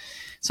me,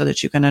 so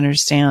that you can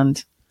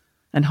understand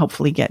and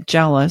hopefully get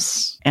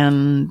jealous.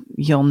 And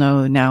you'll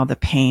know now the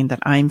pain that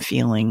I'm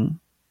feeling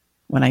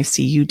when I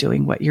see you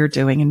doing what you're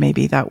doing, and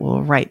maybe that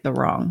will right the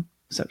wrong,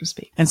 so to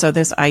speak. And so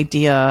this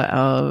idea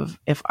of,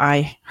 if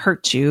I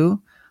hurt you,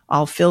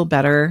 I'll feel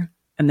better,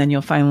 and then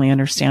you'll finally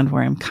understand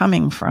where I'm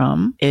coming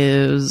from,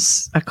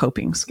 is a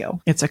coping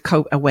skill. It's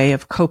a way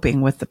of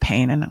coping with the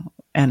pain,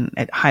 and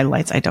it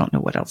highlights I don't know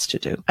what else to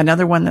do.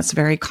 Another one that's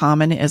very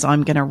common is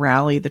I'm going to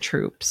rally the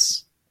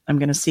troops. I'm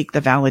going to seek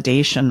the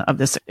validation of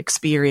this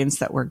experience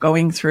that we're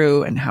going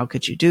through. And how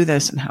could you do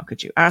this? And how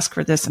could you ask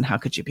for this? And how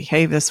could you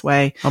behave this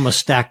way? I'm going to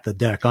stack the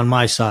deck on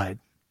my side.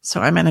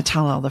 So I'm going to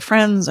tell all the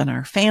friends and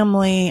our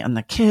family and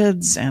the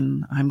kids,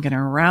 and I'm going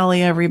to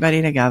rally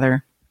everybody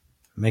together.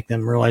 Make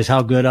them realize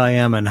how good I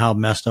am and how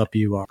messed up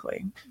you are.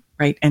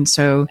 right? And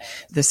so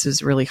this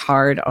is really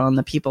hard on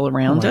the people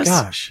around us.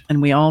 Gosh.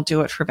 And we all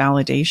do it for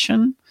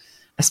validation,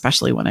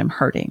 especially when I'm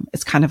hurting.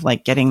 It's kind of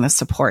like getting the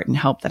support and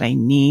help that I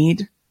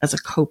need as a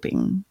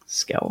coping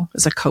skill,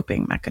 as a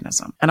coping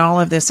mechanism. And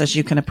all of this, as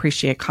you can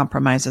appreciate,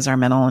 compromises our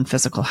mental and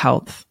physical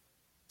health.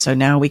 So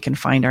now we can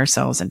find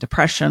ourselves in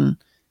depression,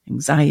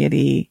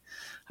 anxiety,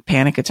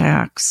 panic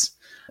attacks.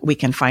 We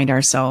can find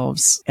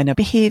ourselves in a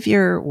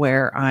behavior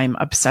where I'm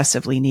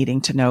obsessively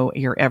needing to know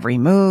your every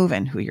move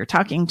and who you're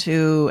talking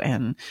to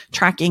and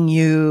tracking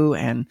you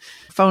and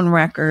phone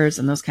records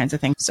and those kinds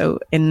of things. So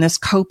in this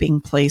coping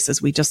place,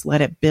 as we just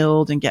let it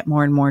build and get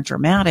more and more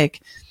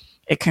dramatic,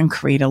 it can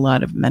create a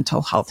lot of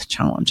mental health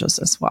challenges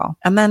as well.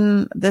 And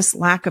then this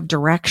lack of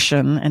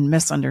direction and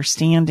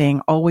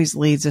misunderstanding always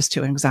leads us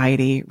to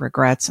anxiety,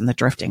 regrets, and the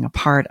drifting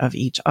apart of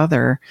each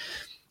other.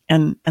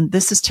 And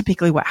this is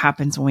typically what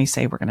happens when we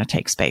say we're going to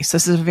take space.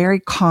 This is a very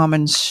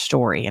common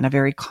story and a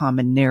very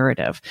common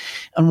narrative.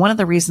 And one of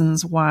the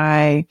reasons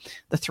why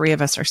the three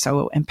of us are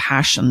so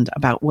impassioned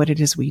about what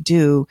it is we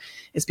do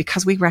is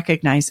because we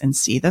recognize and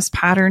see this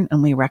pattern,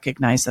 and we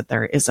recognize that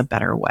there is a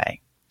better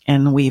way.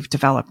 And we've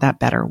developed that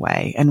better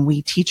way, and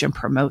we teach and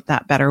promote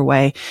that better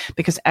way,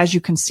 because as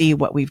you can see,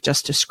 what we've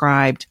just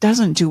described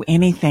doesn't do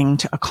anything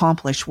to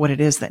accomplish what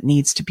it is that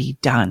needs to be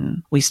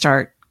done. We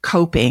start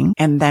coping,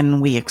 and then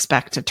we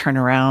expect to turn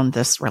around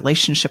this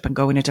relationship and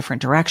go in a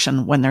different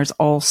direction when there's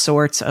all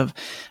sorts of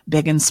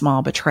big and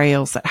small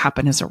betrayals that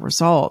happen as a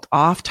result.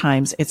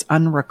 Oftentimes it's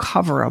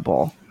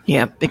unrecoverable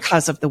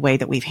because of the way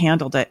that we've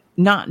handled it,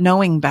 not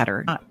knowing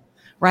better, not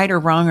right or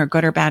wrong or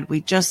good or bad.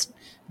 We just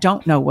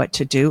don't know what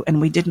to do,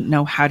 and we didn't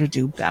know how to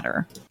do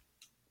better.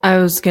 I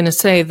was going to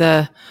say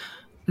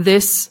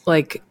this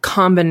like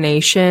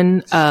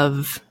combination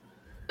of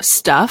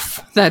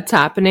stuff that's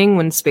happening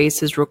when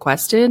space is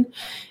requested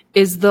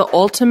is the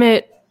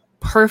ultimate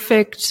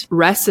perfect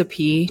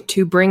recipe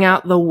to bring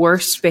out the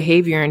worst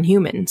behavior in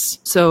humans.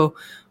 So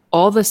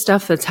all the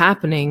stuff that's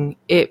happening,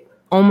 it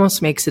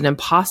almost makes it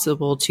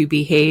impossible to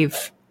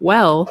behave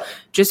well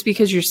just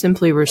because you're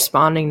simply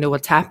responding to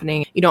what's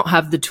happening. You don't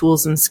have the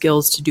tools and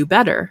skills to do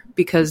better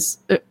because,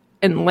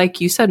 and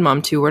like you said,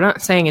 Mom, too, we're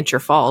not saying it's your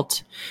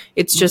fault.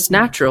 It's just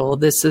natural.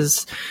 This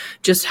is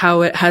just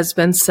how it has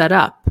been set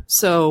up.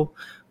 So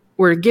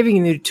we're giving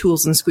you the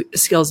tools and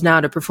skills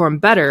now to perform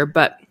better.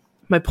 But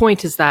my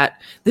point is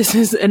that this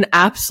is an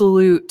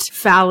absolute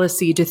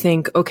fallacy to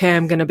think, okay,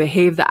 I'm going to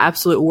behave the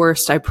absolute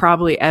worst I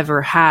probably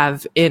ever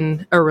have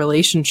in a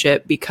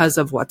relationship because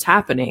of what's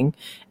happening,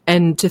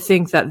 and to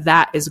think that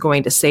that is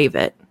going to save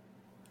it.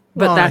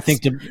 But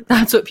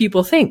that's what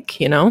people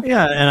think, you know?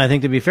 Yeah. And I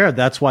think, to be fair,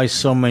 that's why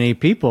so many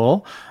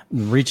people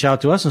reach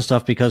out to us and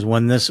stuff, because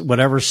when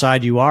whatever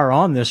side you are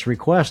on this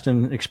request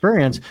and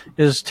experience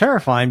is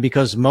terrifying,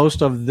 because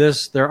most of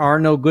this, there are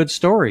no good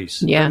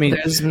stories. Yeah. I mean,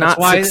 there's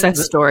not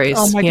success stories.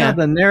 Oh my God.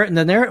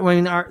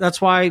 That's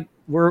why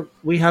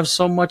we have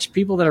so much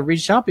people that have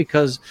reached out,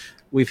 because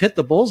we've hit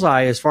the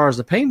bullseye as far as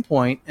the pain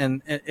point.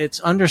 And it's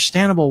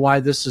understandable why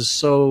this is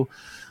so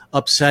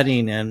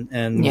upsetting and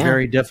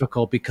very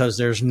difficult, because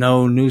there's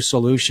no new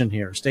solution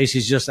here.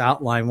 Stacey's just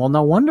outlined, well,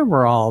 no wonder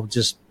we're all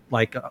just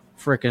like a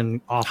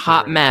freaking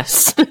hot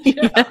mess.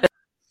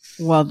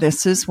 Well,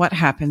 this is what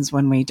happens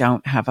when we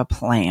don't have a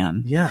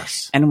plan.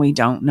 Yes. And we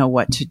don't know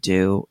what to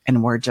do,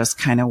 and we're just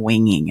kind of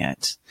winging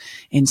it.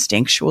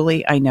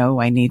 Instinctually, I know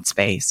I need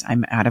space.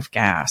 I'm out of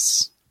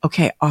gas.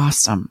 Okay,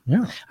 awesome.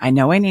 Yeah. I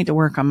know I need to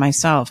work on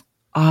myself.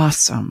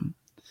 Awesome.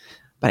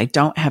 But I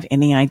don't have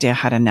any idea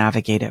how to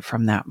navigate it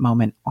from that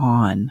moment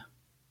on.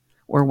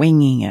 We're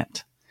winging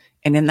it.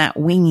 And in that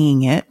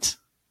winging it,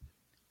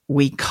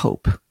 we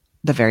cope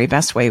the very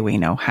best way we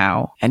know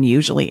how. And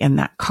usually in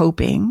that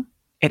coping,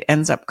 it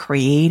ends up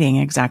creating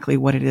exactly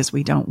what it is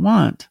we don't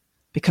want,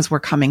 because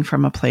we're coming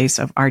from a place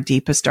of our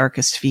deepest,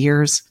 darkest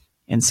fears,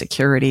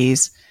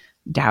 insecurities,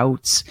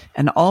 doubts,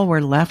 and all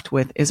we're left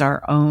with is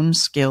our own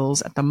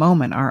skills at the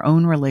moment, our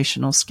own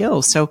relational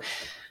skills. So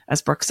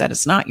as Brooke said,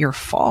 it's not your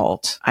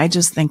fault. I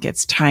just think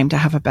it's time to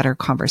have a better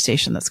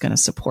conversation that's going to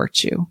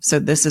support you. So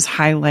this is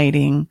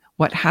highlighting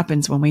what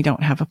happens when we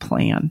don't have a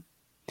plan.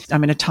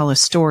 I'm going to tell a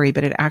story,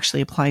 but it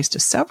actually applies to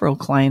several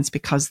clients,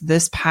 because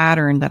this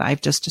pattern that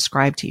I've just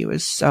described to you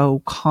is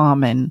so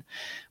common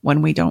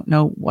when we don't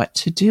know what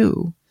to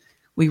do.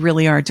 We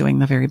really are doing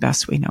the very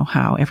best we know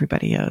how.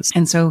 Everybody is.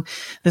 And so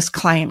this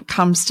client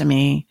comes to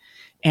me,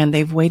 and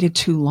they've waited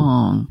too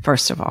long,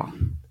 first of all.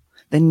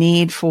 The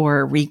need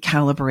for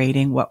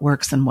recalibrating what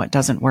works and what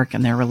doesn't work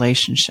in their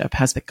relationship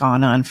has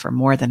gone on for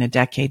more than a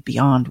decade,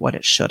 beyond what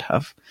it should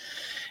have.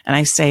 And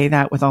I say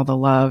that with all the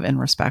love and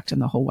respect in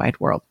the whole wide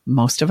world.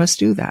 Most of us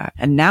do that.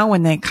 And now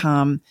when they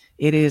come,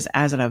 it is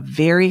as at a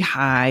very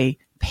high,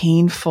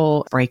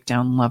 painful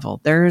breakdown level.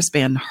 There's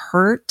been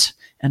hurt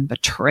and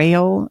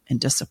betrayal and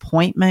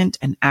disappointment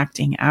and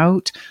acting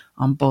out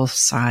on both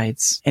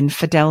sides.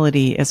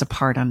 Infidelity is a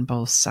part on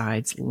both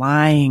sides.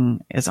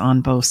 Lying is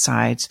on both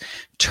sides.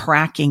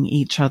 Tracking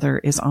each other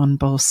is on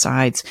both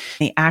sides.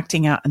 The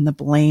acting out and the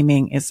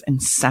blaming is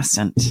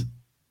incessant.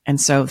 And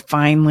so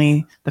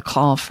finally the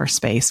call for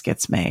space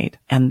gets made,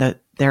 and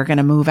they're going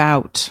to move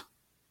out,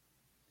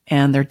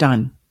 and they're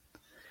done.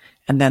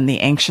 And then the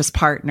anxious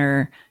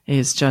partner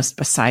is just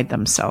beside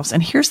themselves.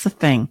 And here's the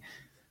thing.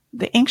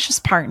 The anxious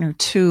partner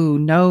too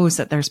knows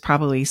that there's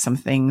probably some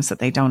things that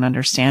they don't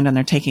understand, and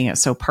they're taking it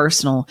so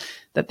personal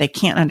that they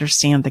can't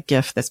understand the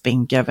gift that's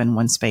being given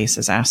when space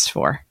is asked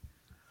for.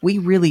 We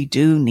really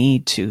do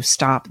need to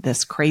stop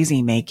this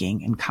crazy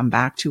making and come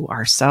back to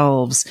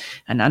ourselves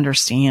and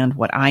understand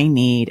what I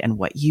need and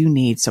what you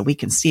need, so we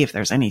can see if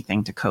there's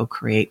anything to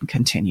co-create and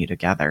continue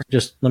together.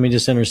 Let me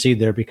intercede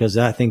there, because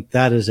I think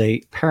that is a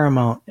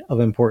paramount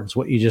of importance,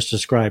 what you just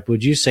described.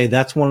 Would you say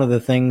that's one of the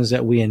things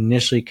that we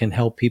initially can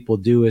help people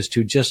do, is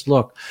to just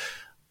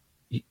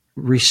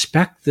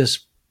respect this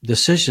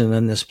decision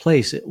in this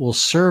place? It will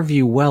serve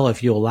you well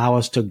if you allow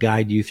us to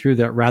guide you through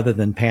that, rather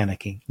than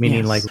panicking.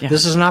 Meaning,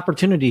 this is an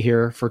opportunity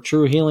here for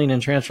true healing and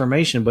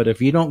transformation, but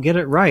if you don't get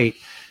it right,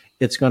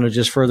 it's going to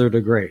just further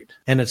degrade.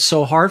 And it's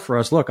so hard for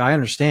us. Look, I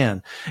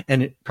understand.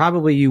 And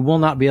probably you will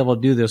not be able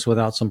to do this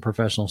without some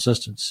professional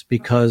assistance,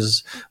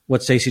 because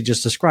what Stacey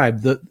just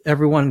described,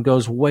 everyone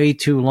goes way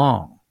too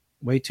long.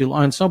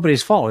 It's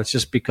nobody's fault. It's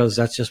just because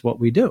that's just what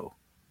we do.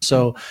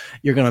 So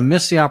you're going to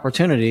miss the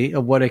opportunity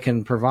of what it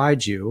can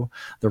provide you,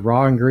 the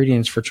raw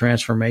ingredients for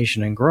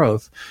transformation and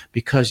growth,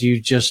 because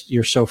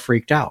you're so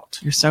freaked out.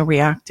 You're so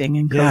reacting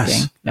and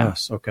coping.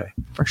 Yes. Okay.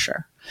 For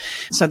sure.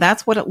 So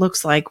that's what it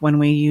looks like when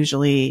we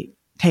usually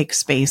take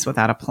space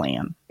without a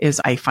plan.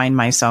 Is I find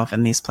myself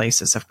in these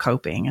places of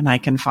coping, and I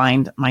can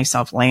find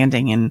myself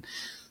landing in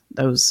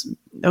those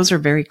are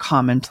very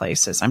common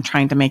places. I'm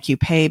trying to make you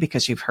pay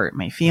because you've hurt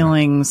my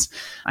feelings.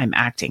 I'm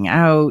acting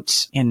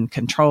out in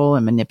control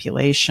and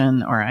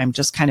manipulation, or I'm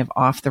just kind of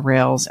off the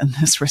rails in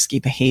this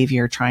risky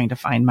behavior, trying to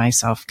find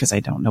myself because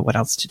I don't know what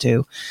else to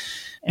do.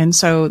 And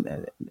so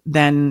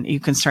then you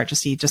can start to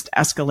see, just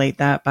escalate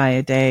that by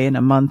a day and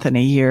a month and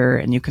a year,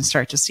 and you can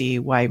start to see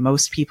why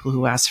most people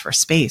who ask for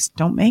space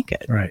don't make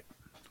it. Right.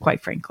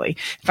 Quite frankly.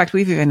 In fact,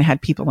 we've even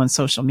had people on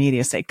social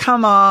media say,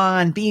 come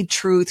on, be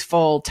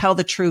truthful, tell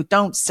the truth.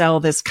 Don't sell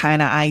this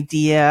kind of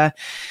idea.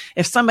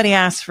 If somebody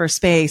asks for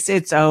space,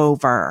 it's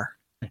over.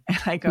 And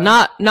I go,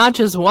 not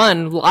just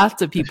one,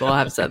 lots of people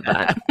have said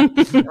that.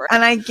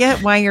 And I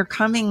get why you're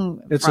coming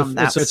from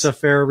that. It's a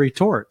fair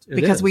retort.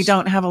 Because we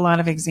don't have a lot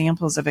of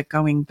examples of it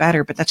going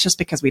better, but that's just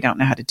because we don't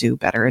know how to do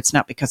better. It's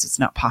not because it's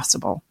not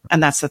possible.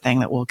 And that's the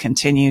thing that we'll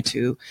continue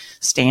to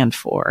stand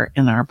for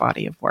in our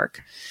body of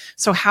work.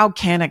 So how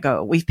can it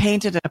go? We've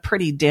painted a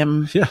pretty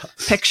dim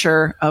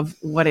picture of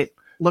what it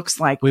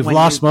looks like. We've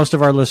lost most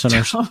of our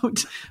listeners.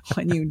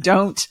 When you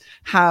don't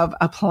have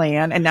a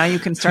plan. And now you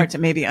can start to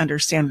maybe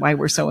understand why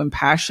we're so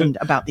impassioned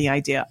about the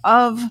idea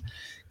of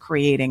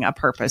creating a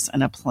purpose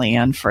and a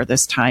plan for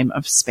this time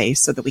of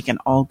space, so that we can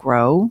all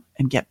grow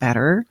and get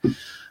better.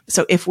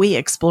 So if we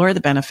explore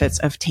the benefits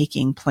of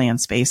taking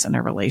planned space in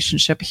a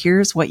relationship,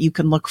 here's what you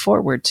can look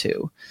forward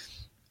to.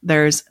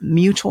 There's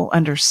mutual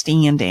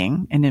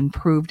understanding and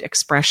improved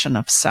expression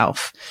of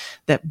self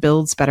that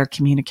builds better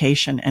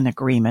communication and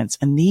agreements.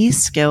 And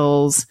these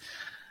skills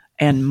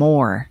and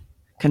more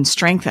can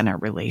strengthen a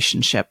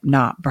relationship,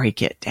 not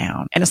break it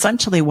down. And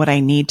essentially what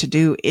I need to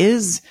do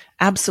is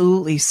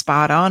absolutely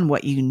spot on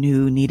what you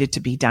knew needed to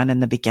be done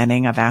in the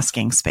beginning of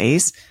asking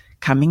space,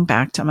 coming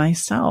back to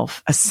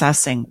myself,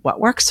 assessing what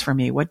works for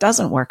me, what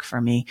doesn't work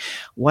for me.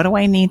 What do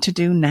I need to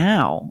do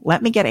now?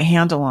 Let me get a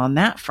handle on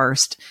that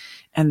first.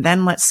 And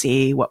then let's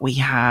see what we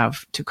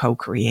have to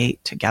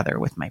co-create together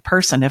with my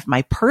person. If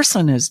my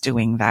person is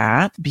doing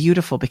that,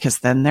 beautiful, because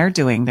then they're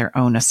doing their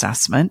own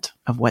assessment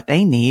of what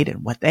they need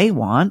and what they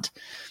want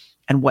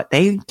and what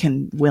they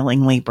can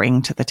willingly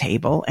bring to the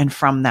table. And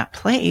from that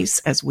place,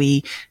 as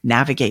we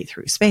navigate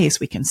through space,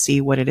 we can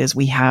see what it is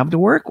we have to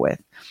work with.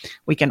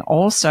 We can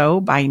also,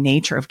 by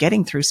nature of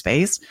getting through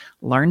space,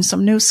 learn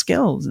some new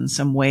skills and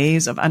some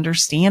ways of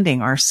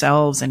understanding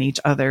ourselves and each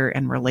other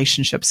and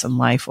relationships in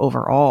life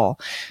overall.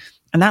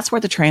 And that's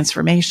where the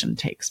transformation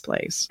takes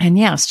place. And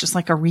yes, just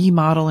like a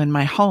remodel in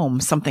my home,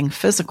 something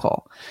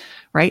physical,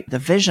 right? The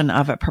vision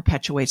of it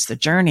perpetuates the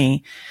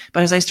journey.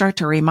 But as I start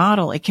to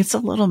remodel, it gets a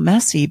little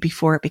messy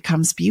before it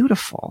becomes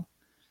beautiful.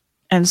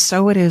 And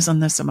so it is in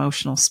this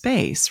emotional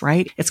space,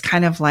 right? It's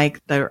kind of like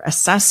the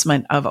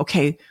assessment of,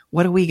 okay,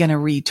 what are we going to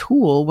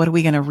retool? What are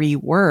we going to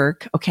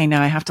rework? Okay,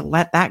 now I have to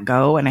let that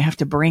go and I have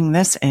to bring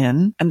this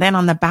in. And then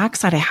on the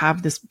backside, I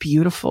have this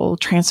beautiful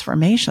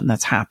transformation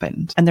that's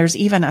happened. And there's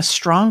even a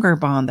stronger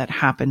bond that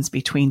happens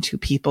between two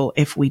people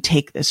if we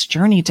take this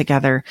journey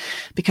together,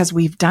 because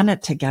we've done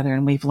it together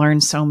and we've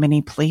learned so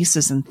many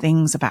places and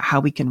things about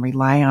how we can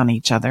rely on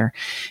each other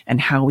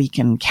and how we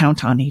can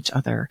count on each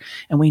other.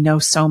 And we know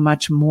so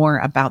much more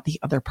about the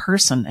other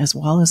person as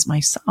well as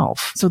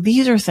myself. So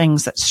these are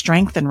things that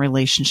strengthen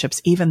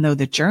relationships, even though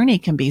the journey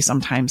can be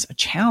sometimes a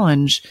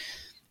challenge.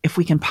 If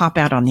we can pop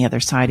out on the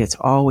other side, it's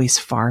always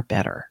far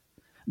better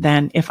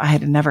than if I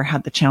had never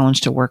had the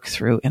challenge to work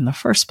through in the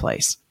first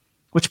place.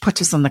 which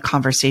puts us in the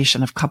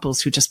conversation of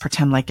couples who just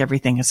pretend like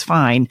everything is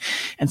fine.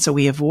 And so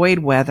we avoid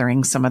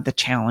weathering some of the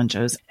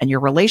challenges. And your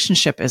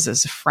relationship is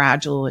as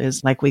fragile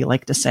as, like we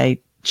like to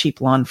say,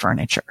 cheap lawn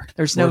furniture.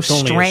 There's no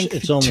strength.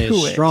 It's only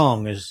as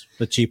strong as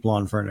the cheap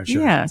lawn furniture.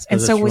 Yes. And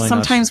so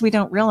sometimes we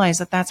don't realize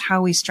that that's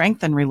how we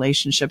strengthen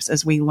relationships,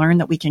 as we learn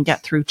that we can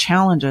get through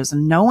challenges,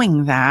 and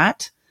knowing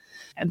that,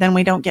 and then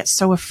we don't get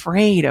so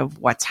afraid of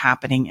what's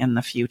happening in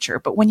the future.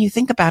 But when you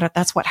think about it,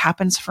 that's what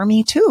happens for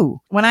me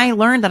too. When I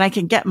learned that I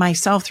can get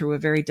myself through a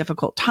very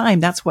difficult time,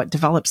 that's what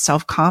develops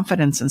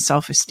self-confidence and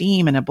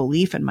self-esteem and a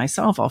belief in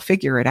myself. I'll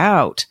figure it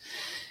out.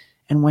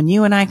 And when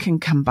you and I can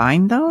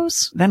combine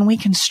those, then we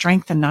can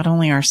strengthen not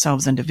only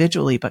ourselves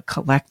individually, but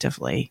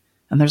collectively.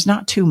 And there's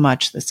not too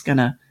much that's going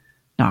to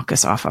knock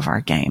us off of our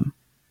game.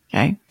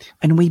 Okay.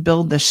 And we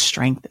build this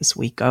strength as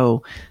we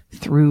go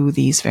through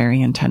these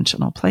very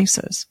intentional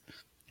places.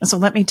 And so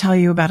let me tell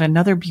you about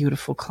another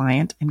beautiful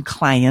client and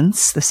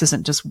clients. This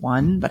isn't just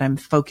one, but I'm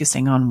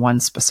focusing on one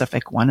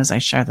specific one as I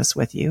share this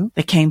with you.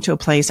 They came to a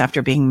place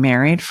after being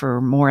married for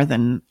more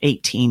than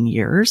 18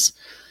 years,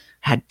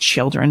 had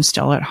children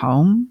still at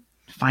home,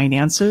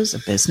 finances, a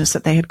business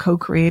that they had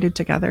co-created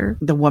together.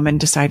 The woman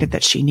decided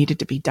that she needed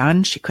to be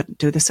done. She couldn't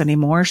do this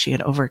anymore. She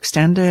had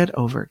overextended,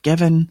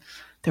 overgiven.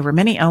 There were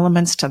many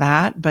elements to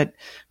that, but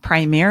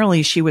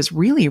primarily she was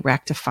really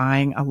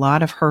rectifying a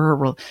lot of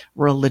her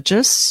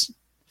religious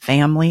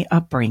family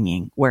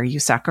upbringing, where you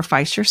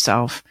sacrifice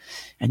yourself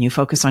and you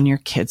focus on your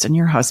kids and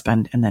your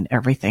husband, and then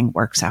everything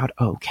works out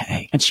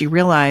okay. And she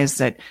realized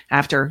that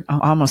after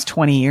almost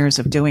 20 years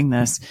of doing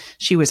this,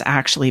 she was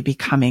actually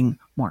becoming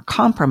more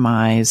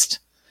compromised,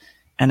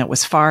 and it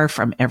was far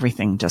from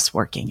everything just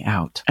working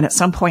out. And at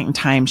some point in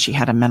time, she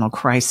had a mental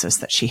crisis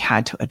that she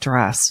had to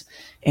address.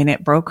 And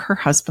it broke her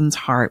husband's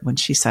heart when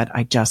she said,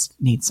 I just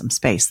need some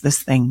space.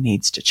 This thing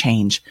needs to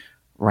change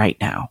right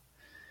now.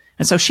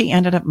 And so she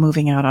ended up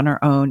moving out on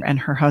her own, and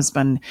her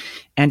husband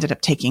ended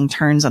up taking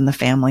turns on the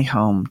family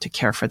home to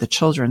care for the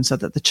children so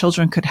that the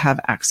children could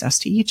have access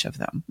to each of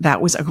them. That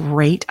was a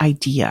great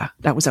idea.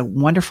 That was a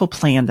wonderful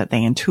plan that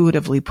they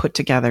intuitively put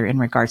together in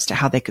regards to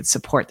how they could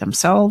support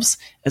themselves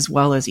as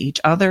well as each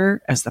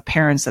other, as the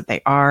parents that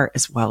they are,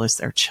 as well as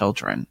their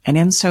children. And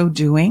in so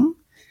doing,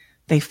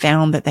 they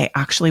found that they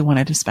actually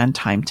wanted to spend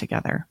time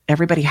together.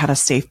 Everybody had a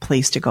safe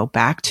place to go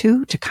back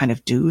to kind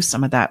of do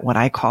some of that, what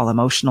I call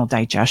emotional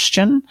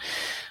digestion.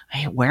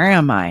 Where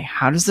am I?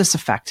 How does this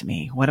affect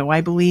me? What do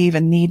I believe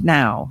and need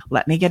now?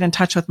 Let me get in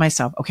touch with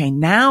myself. Okay,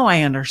 now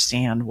I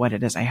understand what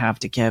it is I have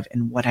to give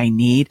and what I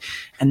need.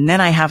 And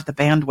then I have the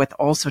bandwidth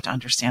also to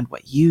understand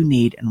what you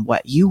need and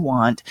what you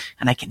want.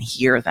 And I can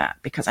hear that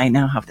because I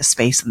now have the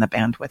space and the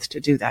bandwidth to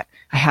do that.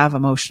 I have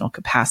emotional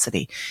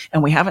capacity,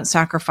 and we haven't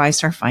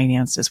sacrificed our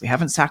finances. We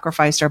haven't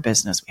sacrificed our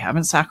business. We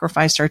haven't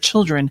sacrificed our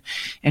children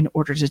in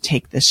order to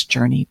take this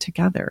journey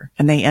together.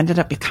 And they ended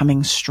up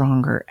becoming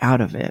stronger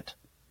out of it,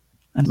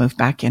 and moved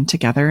back in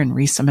together and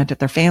re-cemented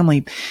their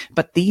family.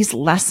 But these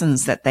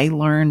lessons that they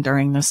learned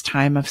during this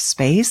time of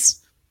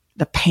space,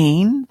 the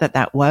pain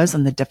that was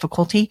and the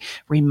difficulty,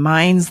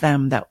 reminds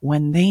them that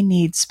when they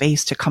need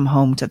space to come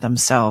home to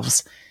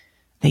themselves,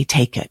 they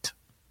take it.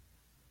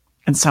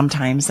 And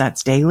sometimes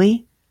that's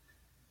daily,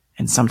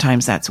 and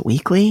sometimes that's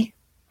weekly.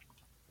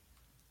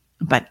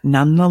 But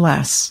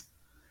nonetheless,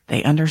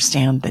 they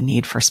understand the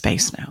need for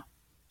space now.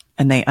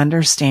 And they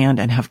understand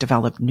and have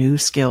developed new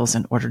skills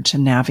in order to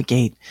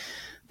navigate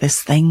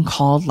this thing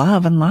called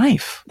love and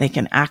life. They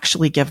can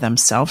actually give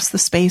themselves the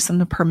space and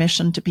the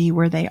permission to be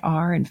where they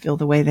are and feel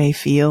the way they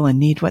feel and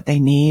need what they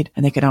need.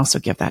 And they can also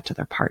give that to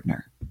their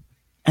partner.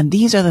 And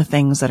these are the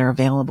things that are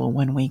available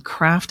when we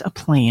craft a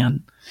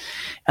plan.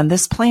 And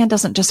this plan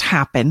doesn't just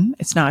happen.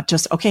 It's not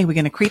just, okay, we're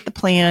going to create the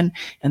plan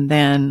and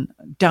then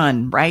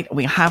done, right?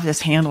 We have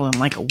this handle in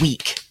like a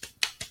week.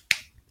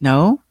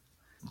 No.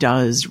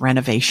 Does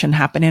renovation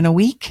happen in a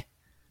week?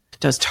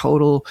 Does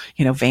total,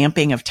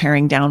 vamping of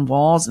tearing down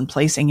walls and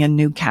placing in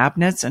new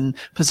cabinets and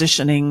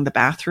positioning the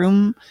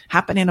bathroom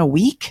happen in a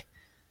week?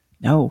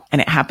 No. And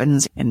it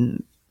happens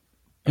in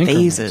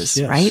phases,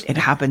 yes. Right? It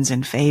happens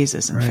in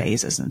phases and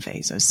phases and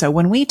phases. So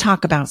when we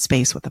talk about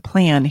space with a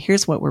plan,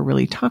 here's what we're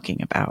really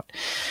talking about.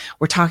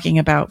 We're talking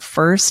about,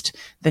 first,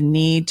 the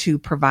need to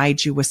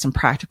provide you with some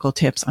practical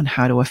tips on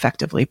how to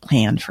effectively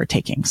plan for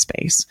taking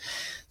space.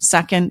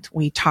 Second,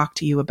 we talk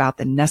to you about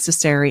the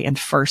necessary and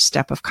first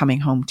step of coming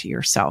home to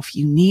yourself.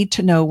 You need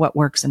to know what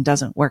works and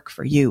doesn't work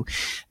for you.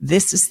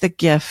 This is the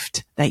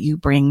gift that you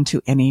bring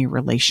to any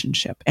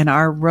relationship. And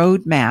our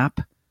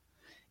roadmap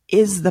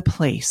is the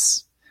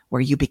place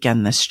where you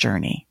begin this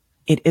journey.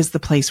 It is the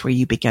place where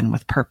you begin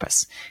with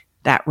purpose.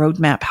 That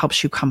roadmap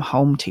helps you come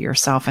home to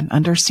yourself and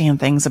understand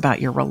things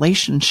about your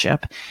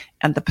relationship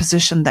and the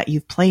position that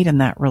you've played in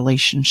that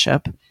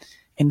relationship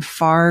in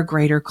far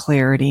greater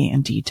clarity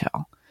and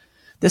detail.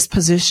 This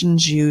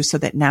positions you so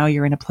that now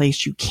you're in a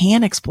place you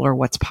can explore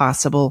what's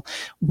possible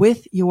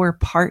with your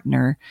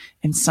partner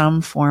in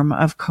some form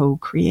of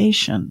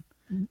co-creation.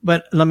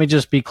 But let me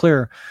just be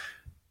clear.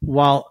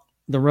 While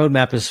the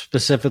roadmap is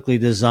specifically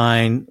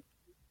designed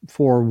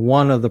for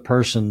one of the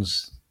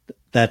persons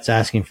that's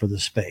asking for the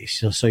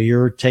space. So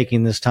you're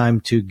taking this time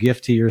to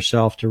gift to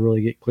yourself to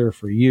really get clear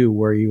for you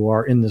where you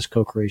are in this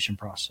co-creation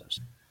process.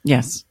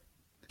 Yes.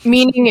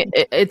 Meaning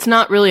it's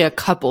not really a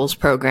couples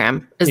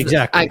program.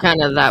 Exactly.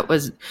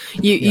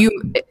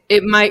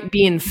 It might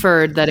be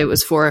inferred that it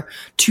was for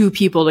two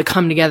people to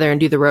come together and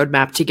do the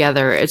roadmap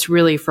together. It's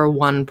really for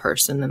one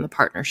person in the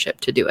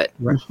partnership to do it.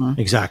 Right. Mm-hmm.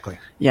 Exactly.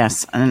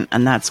 Yes. And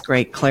that's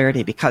great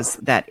clarity because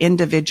that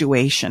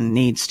individuation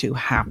needs to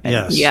happen.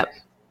 Yes.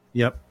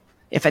 Yep.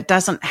 If it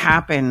doesn't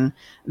happen,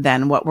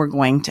 then what we're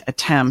going to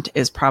attempt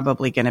is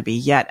probably going to be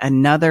yet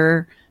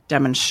another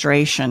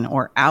demonstration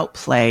or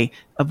outplay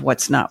of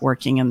what's not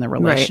working in the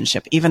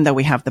relationship, even though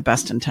we have the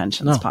best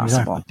intentions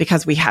possible,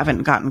 because we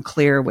haven't gotten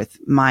clear with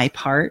my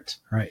part.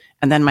 Right.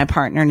 And then my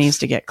partner needs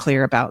to get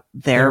clear about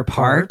their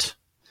part.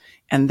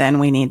 And then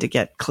we need to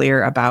get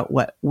clear about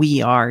what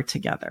we are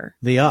together.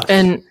 The us.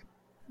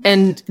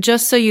 And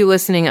just so you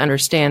listening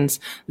understands,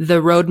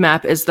 the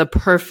roadmap is the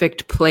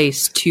perfect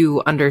place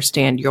to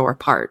understand your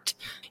part.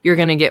 You're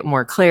going to get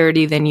more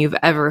clarity than you've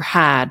ever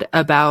had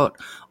about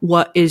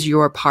what is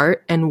your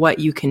part and what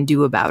you can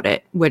do about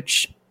it,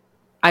 which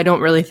I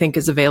don't really think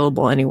is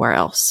available anywhere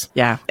else.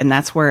 Yeah. And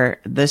that's where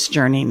this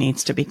journey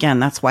needs to begin.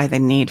 That's why the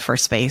need for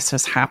space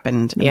has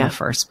happened in the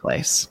first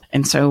place.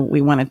 And so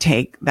we want to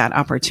take that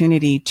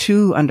opportunity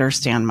to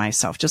understand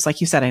myself. Just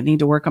like you said, I need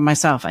to work on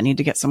myself. I need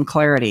to get some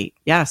clarity.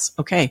 Yes.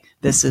 Okay.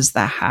 This is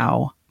the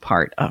how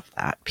part of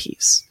that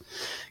piece.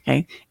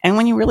 Okay. And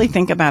when you really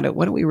think about it,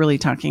 what are we really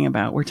talking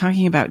about? We're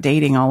talking about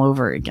dating all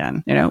over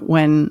again. You know,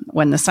 when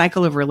the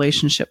cycle of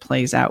relationship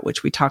plays out,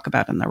 which we talk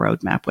about in the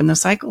roadmap, when the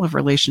cycle of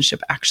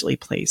relationship actually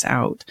plays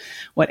out,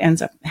 what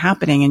ends up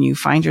happening and you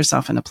find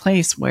yourself in a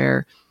place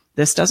where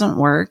this doesn't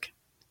work.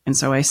 And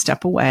so I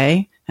step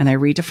away and I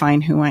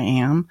redefine who I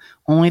am,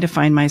 only to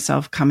find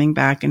myself coming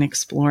back and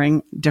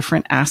exploring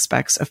different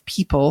aspects of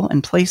people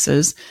and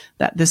places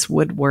that this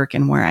would work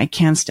and where I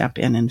can step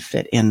in and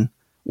fit in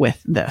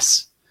with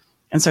this.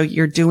 And so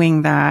you're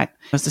doing that,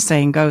 as the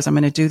saying goes, I'm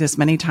going to do this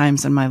many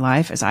times in my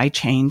life as I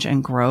change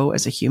and grow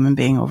as a human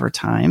being over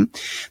time.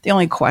 The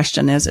only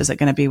question is it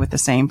going to be with the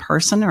same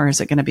person or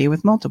is it going to be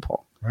with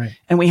multiple? Right.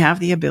 And we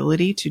have the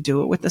ability to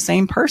do it with the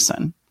same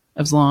person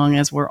as long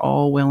as we're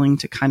all willing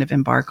to kind of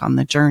embark on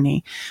the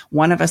journey.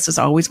 One of us is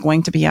always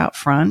going to be out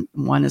front.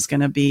 One is going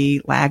to be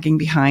lagging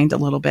behind a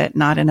little bit,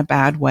 not in a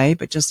bad way,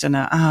 but just in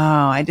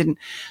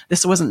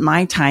this wasn't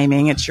my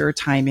timing. It's your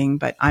timing,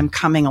 but I'm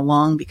coming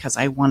along because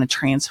I want to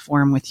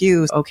transform with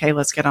you. Okay,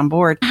 let's get on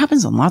board. It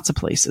happens in lots of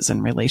places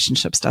in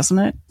relationships, doesn't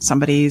it?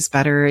 Somebody's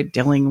better at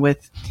dealing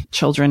with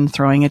children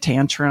throwing a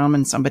tantrum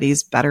and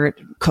somebody's better at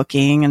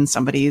cooking and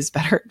somebody's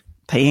better at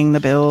paying the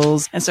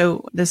bills. And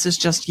so this is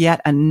just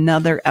yet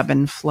another ebb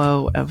and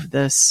flow of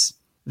this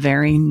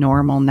very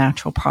normal,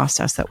 natural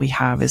process that we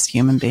have as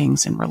human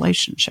beings in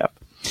relationship.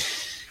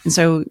 And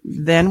so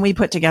then we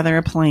put together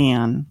a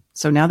plan.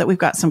 So now that we've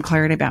got some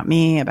clarity about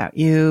me, about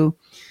you,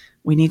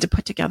 we need to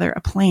put together a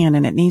plan,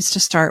 and it needs to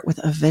start with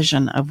a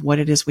vision of what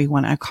it is we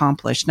want to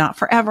accomplish. Not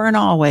forever and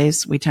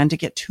always. We tend to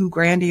get too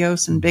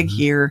grandiose and big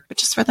here, but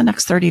just for the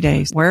next 30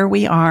 days, where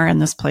we are in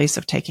this place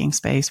of taking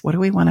space. What do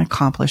we want to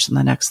accomplish in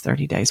the next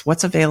 30 days?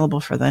 What's available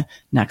for the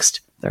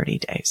next 30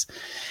 days?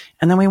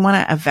 And then we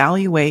want to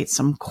evaluate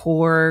some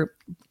core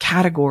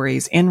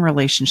categories in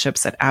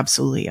relationships that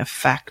absolutely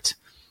affect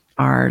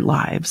our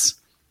lives.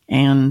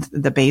 And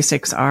the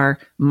basics are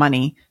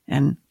money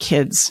and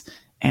kids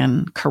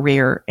and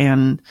career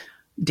and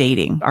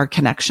dating, our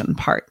connection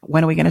part.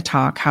 When are we going to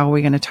talk? How are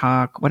we going to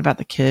talk? What about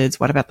the kids?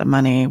 What about the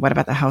money? What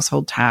about the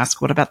household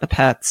tasks? What about the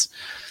pets?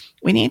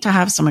 We need to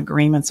have some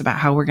agreements about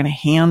how we're going to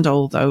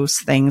handle those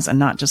things and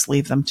not just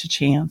leave them to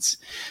chance.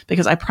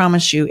 Because I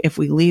promise you, if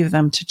we leave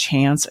them to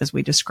chance, as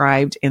we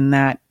described in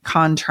that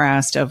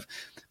contrast of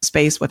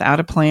space without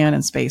a plan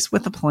and space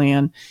with a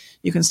plan,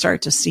 you can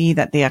start to see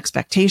that the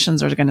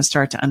expectations are going to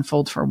start to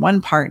unfold for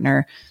one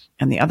partner,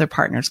 and the other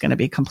partner is going to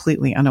be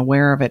completely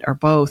unaware of it, or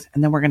both.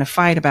 And then we're going to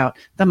fight about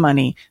the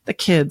money, the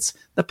kids,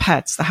 the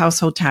pets, the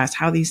household tasks,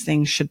 how these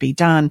things should be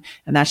done.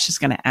 And that's just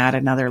going to add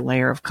another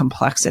layer of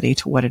complexity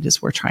to what it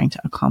is we're trying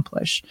to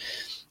accomplish.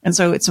 And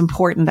so it's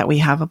important that we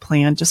have a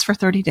plan just for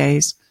 30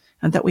 days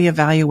and that we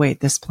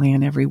evaluate this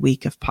plan every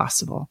week if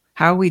possible.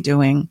 How are we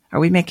doing? Are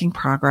we making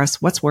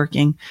progress? What's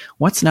working?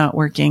 What's not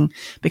working?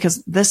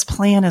 Because this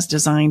plan is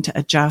designed to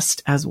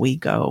adjust as we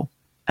go.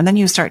 And then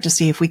you start to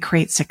see if we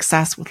create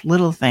success with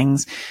little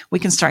things, we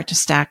can start to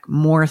stack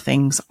more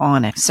things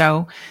on it.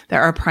 So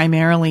there are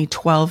primarily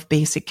 12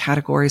 basic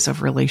categories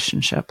of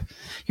relationship.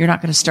 You're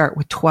not going to start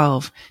with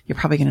 12. You're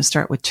probably going to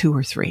start with 2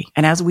 or 3.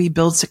 And as we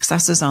build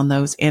successes on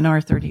those in our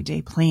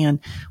 30-day plan,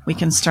 we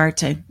can start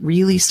to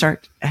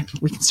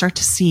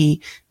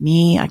see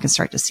me. I can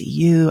start to see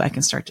you. I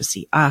can start to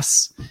see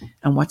us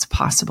and what's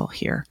possible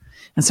here.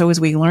 And so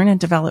as we learn and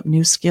develop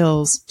new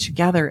skills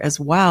together as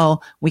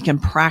well, we can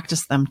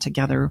practice them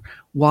together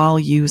while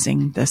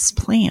using this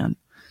plan.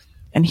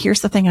 And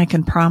here's the thing I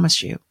can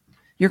promise you.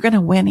 You're going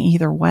to win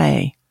either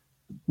way.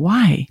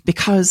 Why?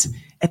 Because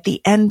at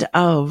the end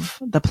of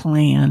the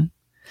plan,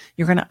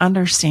 You're going to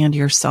understand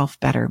yourself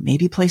better.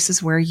 Maybe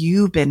places where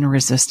you've been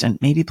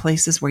resistant, maybe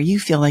places where you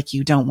feel like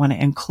you don't want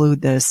to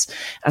include this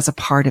as a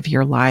part of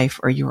your life,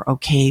 or you're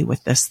okay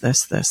with this,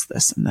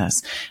 and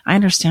this. I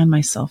understand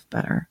myself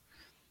better.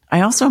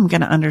 I also am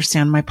going to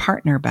understand my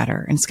partner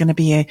better. And it's going to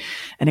be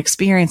an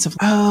experience of,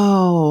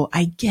 oh,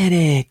 I get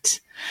it.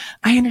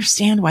 I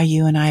understand why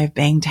you and I have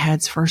banged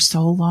heads for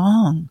so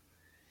long.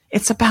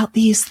 It's about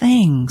these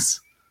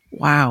things.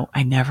 Wow,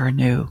 I never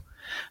knew.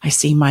 I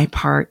see my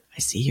part. I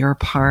see your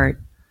part.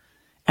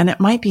 And it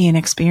might be an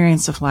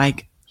experience of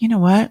like, you know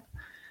what?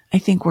 I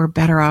think we're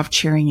better off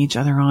cheering each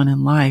other on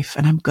in life.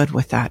 And I'm good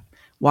with that.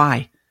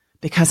 Why?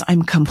 Because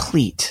I'm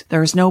complete.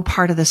 There is no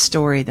part of the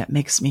story that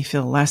makes me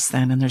feel less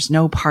than. And there's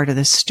no part of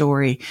this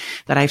story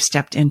that I've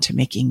stepped into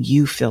making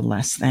you feel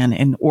less than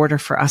in order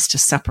for us to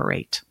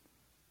separate.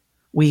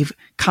 We've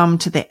come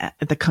to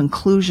the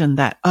conclusion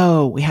that,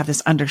 oh, we have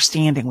this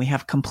understanding, we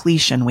have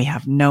completion, we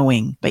have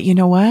knowing. But you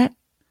know what?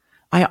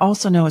 I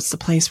also know it's the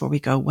place where we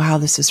go, wow,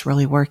 this is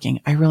really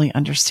working. I really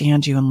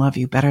understand you and love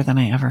you better than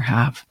I ever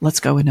have. Let's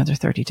go another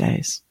 30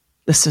 days.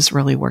 This is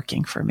really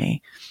working for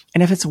me.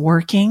 And if it's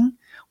working,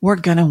 we're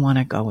going to want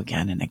to go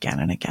again and again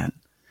and again.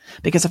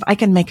 Because if I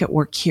can make it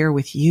work here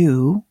with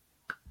you,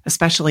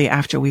 especially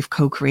after we've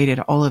co-created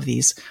all of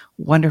these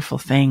wonderful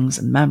things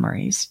and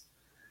memories,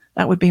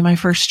 that would be my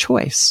first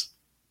choice.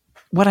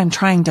 What I'm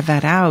trying to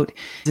vet out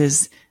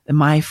is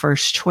my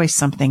first choice,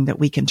 something that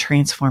we can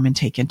transform and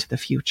take into the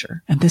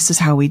future. And this is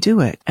how we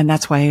do it. And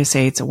that's why I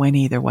say it's a win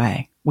either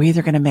way. We're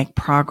either going to make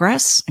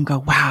progress and go,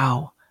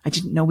 wow, I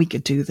didn't know we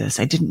could do this.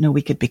 I didn't know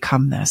we could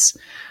become this.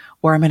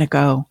 Or I'm going to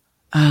go,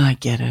 oh, I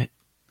get it.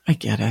 I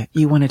get it.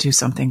 You want to do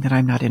something that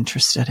I'm not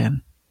interested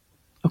in.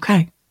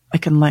 Okay. I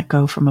can let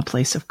go from a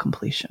place of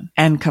completion.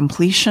 And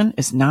completion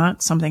is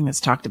not something that's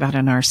talked about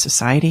in our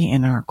society,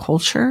 in our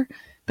culture,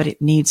 but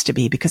it needs to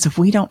be, because if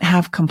we don't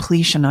have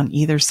completion on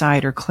either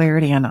side or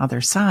clarity on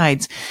other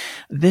sides,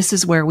 this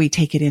is where we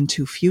take it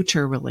into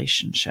future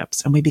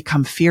relationships and we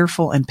become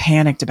fearful and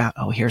panicked about,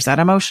 oh, here's that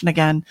emotion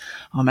again.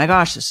 Oh my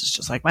gosh, this is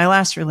just like my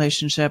last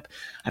relationship.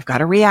 I've got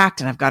to react,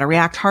 and I've got to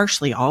react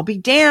harshly. I'll be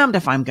damned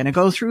if I'm going to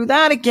go through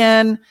that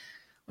again,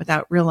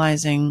 without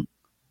realizing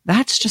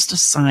that's just a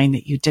sign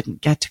that you didn't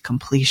get to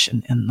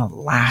completion in the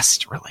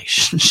last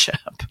relationship,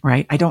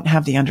 right? I don't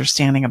have the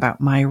understanding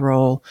about my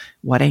role,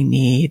 what I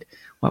need,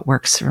 what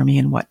works for me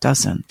and what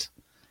doesn't.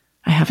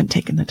 I haven't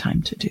taken the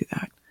time to do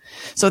that.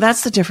 So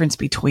that's the difference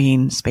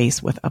between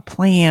space with a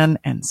plan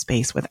and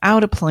space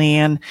without a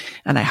plan.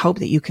 And I hope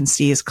that you can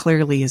see as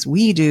clearly as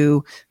we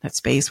do that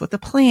space with a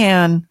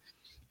plan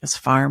is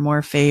far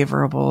more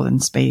favorable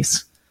than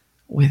space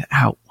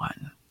without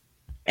one.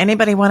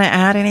 Anybody want to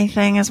add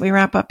anything as we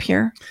wrap up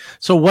here?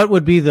 So what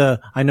would be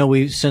I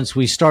know since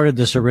we started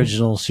this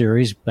original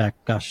series back,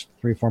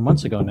 3 or 4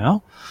 months ago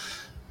now,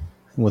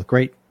 with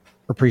great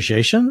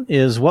appreciation,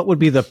 is what would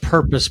be the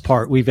purpose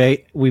part? We've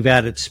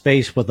added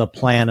space with a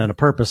plan and a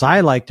purpose.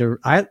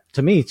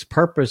 To me, its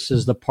purpose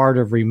is the part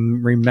of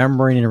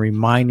remembering and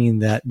reminding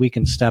that we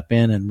can step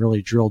in and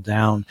really drill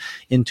down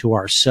into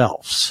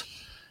ourselves.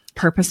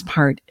 Purpose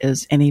part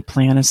is any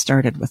plan is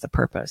started with a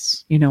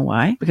purpose. You know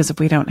why? Because if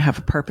we don't have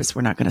a purpose,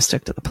 we're not going to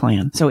stick to the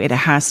plan. So it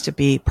has to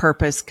be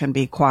purpose, can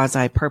be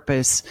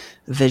quasi-purpose,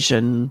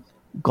 vision,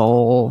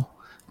 goal,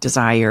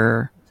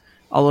 desire.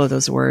 All of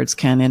those words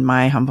can, in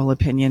my humble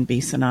opinion,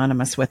 be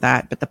synonymous with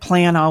that. But the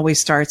plan always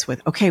starts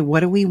with, okay,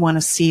 what do we want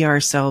to see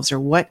ourselves, or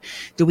what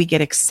do we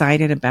get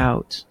excited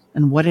about?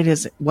 And what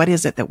is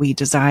it that we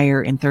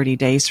desire in 30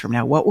 days from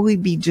now? What will we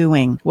be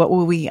doing? What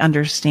will we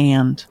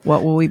understand?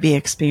 What will we be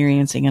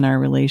experiencing in our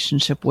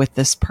relationship with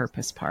this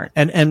purpose part?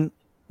 And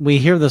we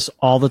hear this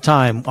all the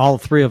time. All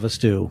three of us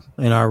do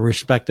in our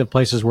respective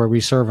places where we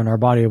serve in our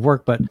body of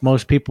work. But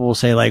most people will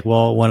say, like,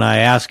 well, when I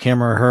ask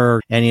him or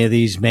her any of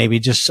these, maybe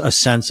just a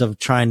sense of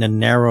trying to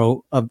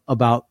narrow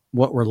about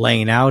what we're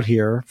laying out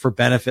here for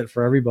benefit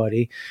for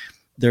everybody,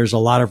 there's a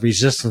lot of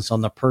resistance on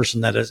the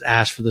person that has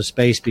asked for the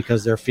space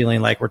because they're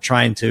feeling like we're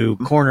trying to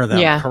corner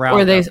them,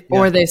 corral them.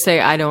 Or they say,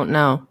 I don't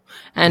know.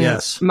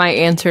 And my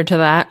answer to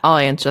that, I'll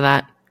answer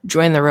that.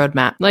 Join the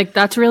roadmap. Like,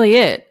 that's really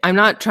it. I'm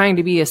not trying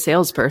to be a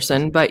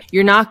salesperson, but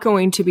you're not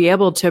going to be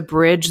able to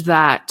bridge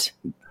that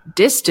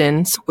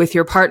distance with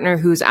your partner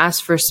who's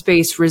asked for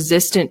space,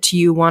 resistant to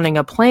you wanting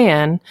a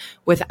plan,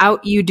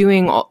 without you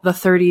doing all the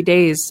 30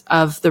 days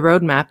of the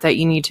roadmap that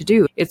you need to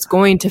do. It's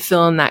going to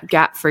fill in that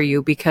gap for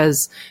you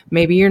because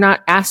maybe you're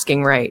not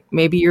asking right.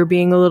 Maybe you're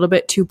being a little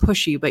bit too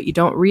pushy, but you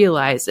don't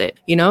realize it.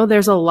 You know,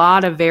 there's a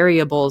lot of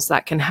variables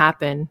that can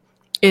happen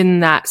in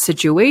that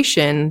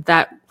situation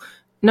that,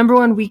 number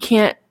one, we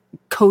can't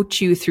coach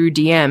you through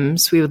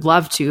DMs. We would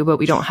love to, but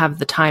we don't have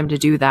the time to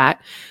do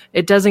that.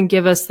 It doesn't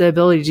give us the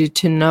ability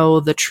to know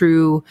the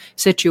true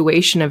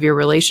situation of your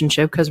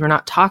relationship because we're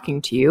not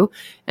talking to you.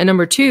 And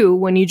number two,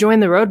 when you join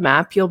the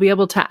roadmap, you'll be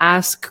able to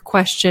ask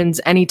questions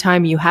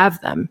anytime you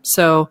have them.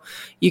 So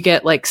you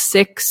get like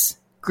 6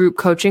 group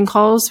coaching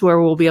calls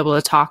where we'll be able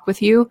to talk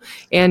with you,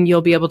 and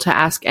you'll be able to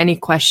ask any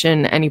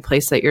question, any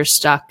place that you're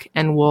stuck,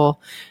 and we'll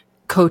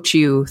coach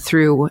you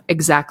through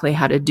exactly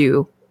how to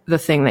do the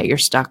thing that you're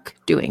stuck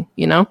doing,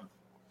 you know?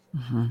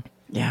 Mm-hmm.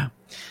 Yeah.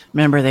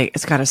 Remember,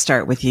 it's got to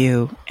start with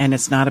you. And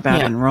it's not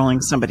about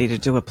enrolling somebody to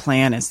do a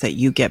plan. It's that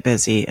you get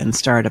busy and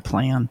start a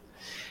plan.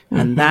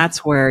 And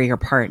that's where your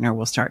partner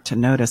will start to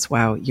notice,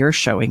 wow, you're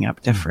showing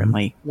up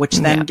differently, which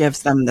then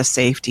gives them the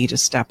safety to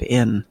step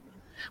in.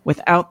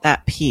 Without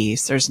that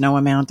piece, there's no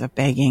amount of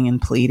begging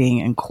and pleading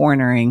and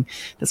cornering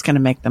that's going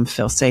to make them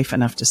feel safe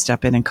enough to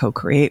step in and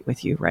co-create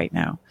with you right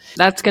now.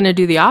 That's going to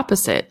do the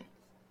opposite.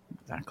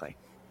 Exactly.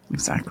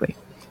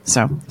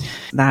 So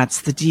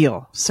that's the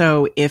deal.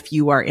 So if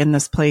you are in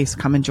this place,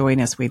 come and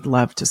join us. We'd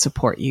love to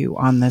support you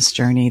on this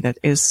journey that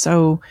is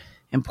so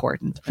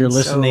important. If you're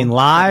listening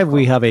live,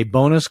 we have a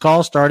bonus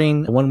call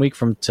starting 1 week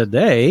from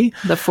today,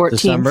 the 14th.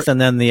 December,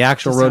 and then the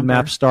actual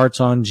roadmap starts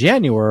on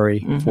January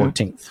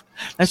 14th.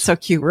 That's so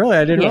cute. Really?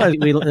 I didn't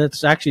realize.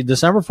 It's actually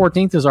December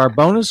 14th is our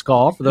bonus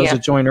call for those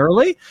that join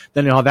early.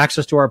 Then you'll have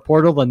access to our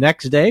portal the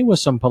next day with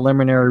some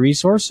preliminary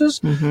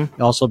resources. You'll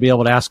also be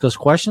able to ask us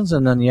questions.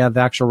 And then the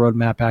actual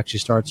roadmap actually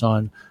starts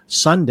on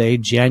Sunday,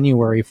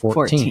 January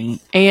 14th.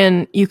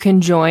 And you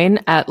can join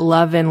at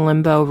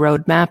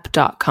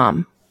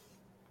loveinlimboroadmap.com.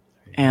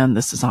 And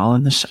this is all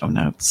in the show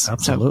notes.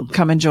 Absolutely. So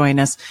come and join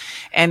us.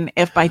 And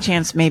if by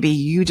chance, maybe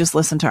you just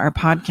listen to our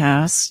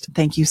podcast,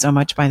 thank you so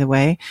much, by the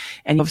way,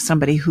 and you have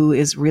somebody who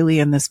is really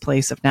in this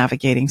place of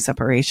navigating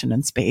separation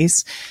and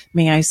space,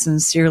 may I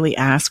sincerely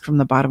ask from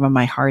the bottom of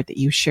my heart that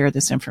you share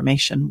this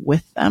information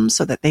with them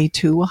so that they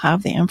too will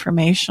have the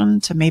information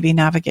to maybe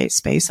navigate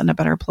space in a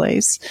better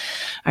place.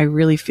 I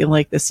really feel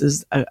like this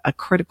is a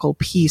critical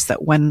piece,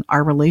 that when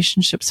our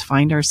relationships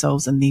find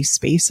ourselves in these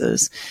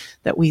spaces,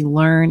 that we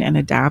learn and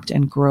adapt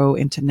and grow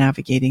into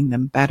navigating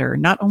them better,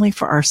 not only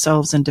for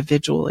ourselves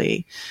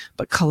individually,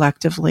 but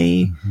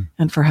collectively,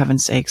 and for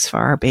heaven's sakes, for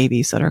our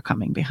babies that are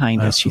coming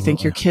behind us. You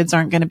think your kids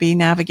aren't going to be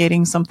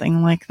navigating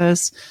something like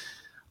this?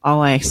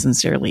 All I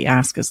sincerely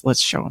ask is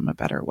let's show them a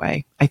better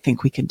way. I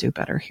think we can do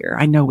better here.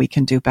 I know we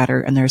can do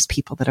better, and there's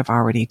people that have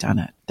already done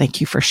it.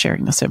 Thank you for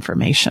sharing this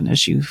information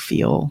as you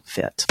feel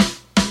fit.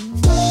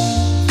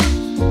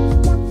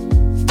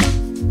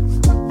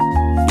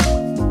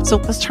 So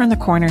let's turn the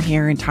corner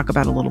here and talk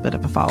about a little bit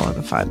of a follow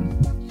the fun.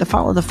 The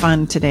follow the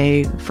fun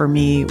today for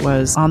me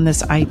was on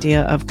this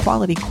idea of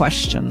quality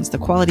questions, the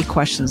quality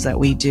questions that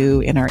we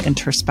do in our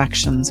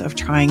introspections of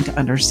trying to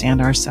understand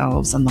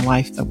ourselves and the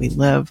life that we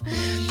live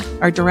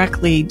are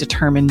directly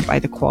determined by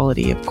the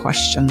quality of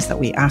questions that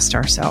we asked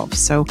ourselves.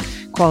 So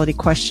quality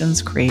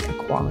questions create a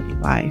quality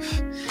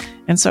life.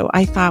 And so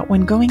I thought,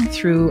 when going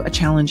through a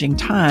challenging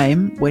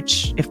time,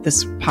 which if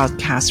this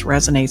podcast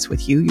resonates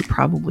with you, you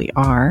probably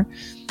are,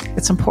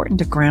 it's important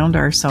to ground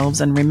ourselves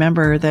and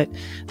remember that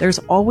there's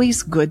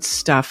always good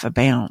stuff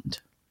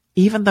abound,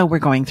 even though we're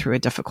going through a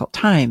difficult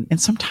time. And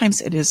sometimes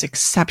it is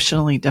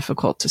exceptionally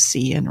difficult to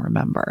see and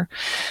remember.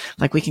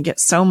 Like, we can get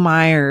so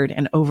mired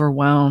and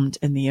overwhelmed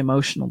in the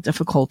emotional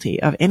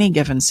difficulty of any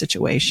given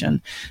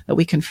situation that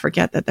we can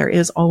forget that there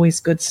is always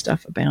good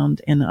stuff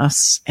abound in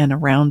us and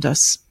around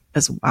us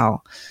as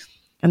well.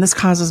 And this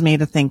causes me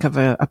to think of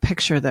a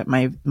picture that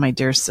my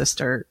dear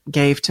sister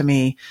gave to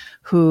me,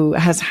 who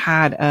has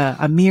had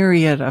a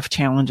myriad of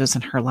challenges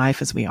in her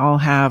life, as we all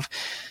have.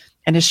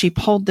 And as she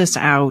pulled this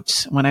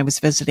out when I was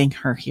visiting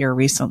her here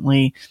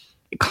recently,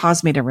 it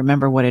caused me to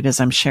remember what it is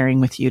I'm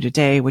sharing with you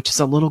today, which is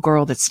a little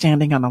girl that's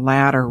standing on a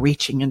ladder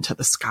reaching into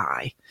the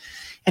sky.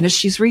 And as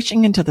she's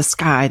reaching into the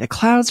sky, the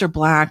clouds are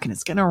black and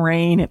it's going to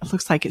rain. It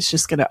looks like it's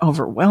just going to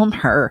overwhelm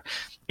her.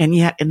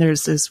 And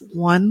there's this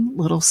one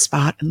little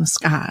spot in the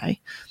sky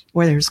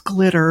where there's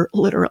glitter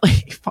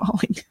literally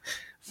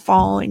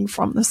falling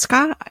from the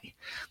sky.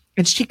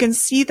 And she can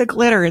see the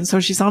glitter. And so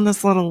she's on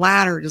this little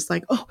ladder, just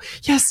like, oh,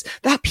 yes,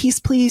 that piece,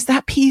 please.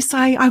 That piece.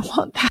 I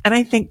want that. And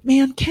I think,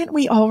 man, can't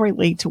we all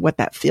relate to what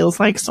that feels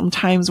like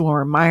sometimes when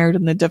we're mired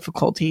in the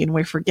difficulty and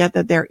we forget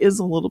that there is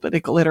a little bit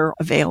of glitter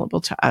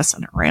available to us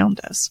and around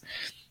us.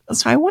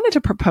 So I wanted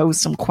to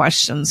propose some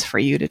questions for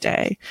you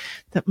today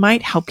that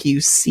might help you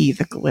see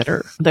the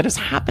glitter that is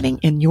happening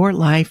in your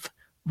life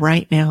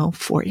right now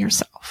for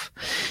yourself.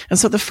 And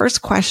so the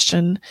first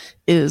question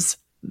is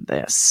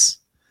this.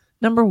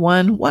 Number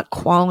one, what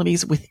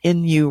qualities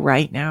within you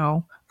right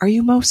now are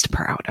you most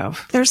proud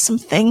of? There's some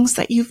things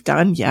that you've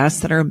done, yes,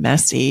 that are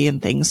messy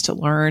and things to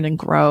learn and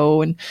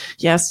grow, and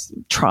yes,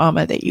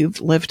 trauma that you've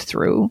lived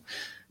through.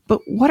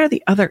 But what are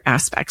the other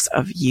aspects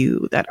of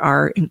you that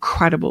are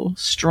incredible,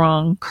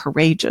 strong,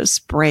 courageous,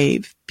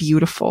 brave,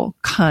 beautiful,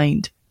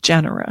 kind,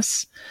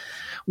 generous?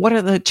 What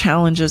are the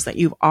challenges that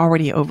you've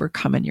already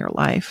overcome in your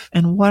life?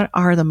 And what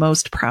are the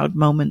most proud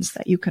moments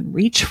that you can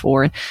reach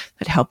for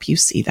that help you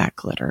see that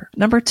glitter?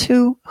 Number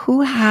two, who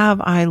have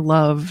I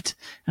loved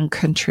and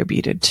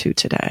contributed to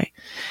today?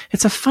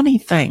 It's a funny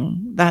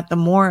thing that the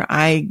more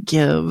I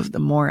give, the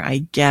more I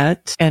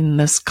get in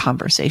this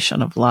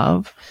conversation of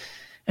love.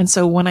 And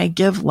so when I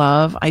give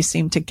love, I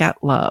seem to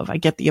get love. I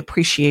get the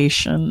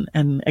appreciation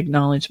and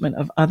acknowledgement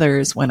of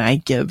others when I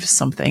give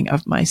something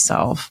of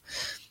myself.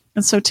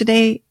 And so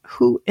today,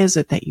 who is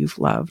it that you've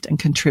loved and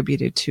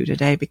contributed to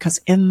today? Because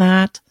in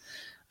that,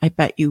 I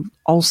bet you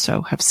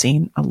also have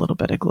seen a little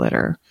bit of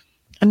glitter.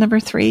 And number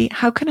 3,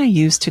 how can I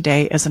use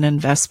today as an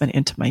investment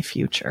into my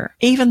future?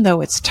 Even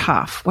though it's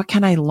tough, what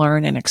can I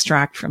learn and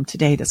extract from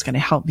today that's going to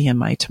help me in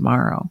my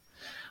tomorrow?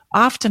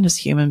 Often as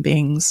human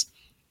beings,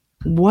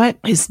 what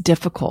is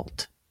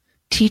difficult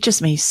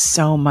teaches me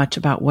so much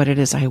about what it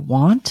is I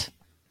want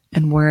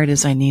and where it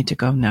is I need to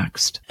go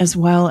next. As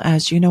well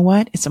as, you know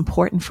what? It's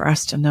important for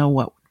us to know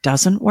what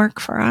doesn't work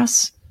for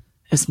us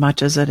as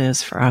much as it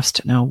is for us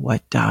to know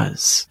what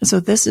does. And so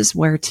this is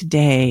where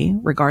today,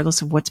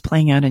 regardless of what's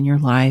playing out in your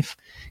life,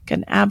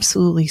 can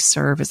absolutely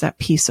serve as that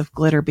piece of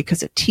glitter,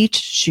 because it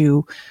teaches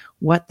you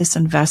what this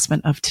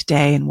investment of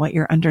today and what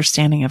your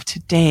understanding of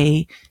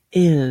today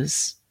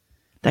is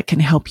that can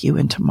help you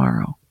in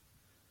tomorrow.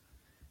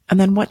 And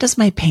then what does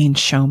my pain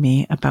show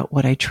me about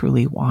what I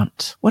truly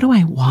want? What do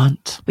I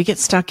want? We get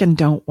stuck in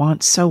don't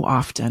want so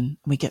often.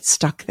 We get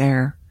stuck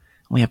there.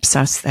 We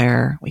obsess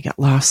there. We get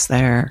lost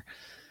there.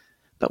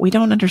 But we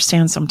don't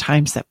understand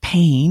sometimes that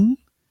pain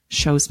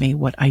shows me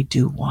what I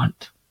do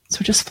want.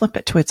 So just flip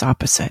it to its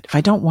opposite. If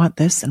I don't want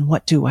this, then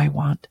what do I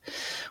want?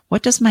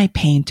 What does my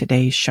pain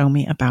today show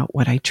me about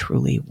what I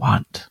truly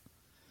want?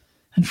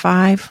 And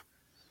 5,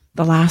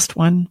 the last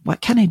one, what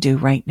can I do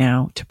right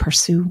now to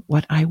pursue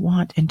what I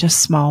want in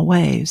just small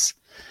ways?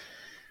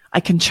 I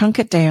can chunk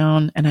it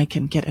down and I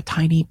can get a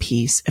tiny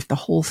piece if the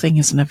whole thing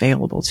isn't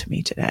available to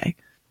me today.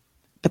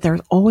 But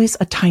there's always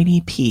a tiny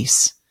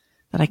piece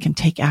that I can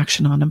take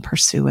action on and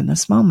pursue in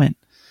this moment.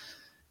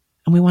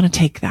 And we want to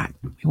take that.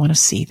 We want to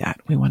see that.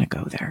 We want to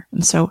go there.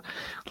 And so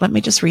let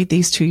me just read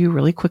these to you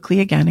really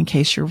quickly again in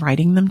case you're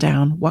writing them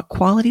down. What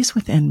qualities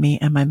within me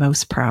am I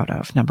most proud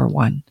of? Number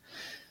 1.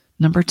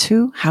 Number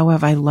 2, how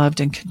have I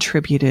loved and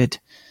contributed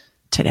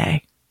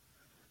today?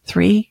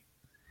 3,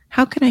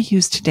 how can I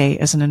use today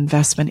as an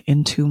investment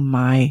into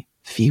my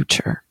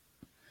future?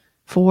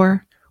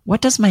 4,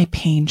 what does my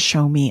pain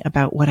show me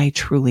about what I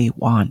truly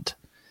want?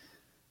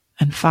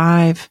 And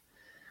 5,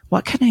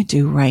 what can I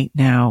do right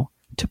now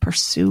to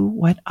pursue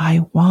what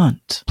I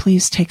want?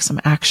 Please take some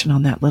action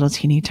on that little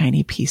teeny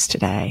tiny piece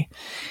today.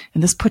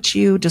 And this puts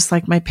you just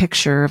like my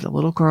picture of the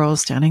little girl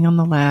standing on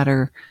the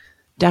ladder,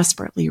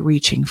 desperately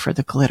reaching for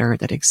the glitter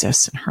that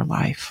exists in her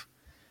life.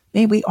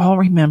 May we all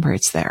remember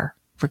it's there.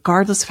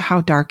 Regardless of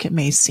how dark it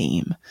may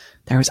seem,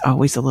 there is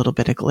always a little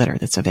bit of glitter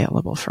that's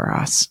available for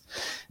us.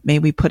 May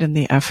we put in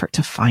the effort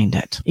to find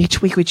it.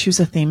 Each week we choose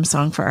a theme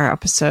song for our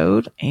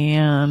episode,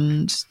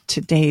 and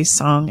today's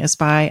song is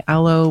by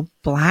Aloe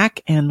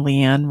Black and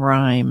Leanne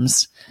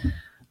Rimes,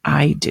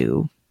 I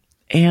Do.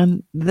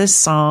 And this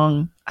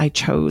song I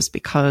chose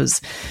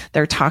because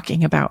they're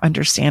talking about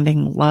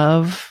understanding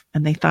love,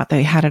 and they thought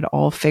they had it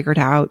all figured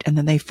out, and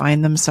then they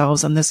find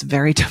themselves in this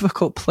very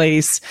difficult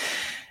place.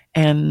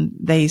 And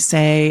they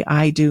say,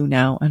 I do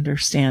now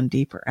understand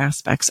deeper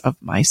aspects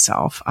of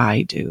myself.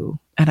 I do.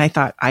 And I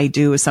thought I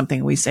do is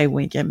something we say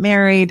when we get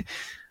married.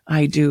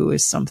 I do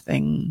is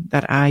something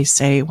that I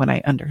say when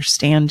I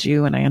understand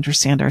you and I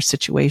understand our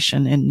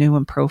situation in new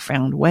and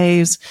profound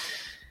ways.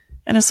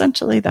 And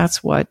essentially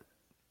that's what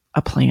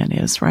a plan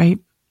is, right?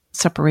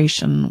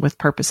 Separation with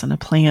purpose and a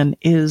plan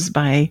is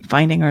by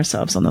finding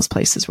ourselves in those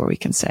places where we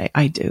can say,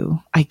 I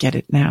do. I get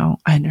it now.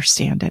 I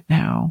understand it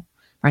now,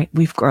 right?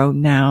 We've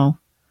grown now.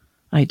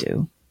 I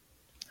do.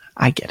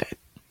 I get it.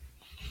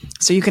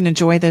 So you can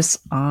enjoy this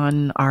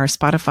on our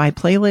Spotify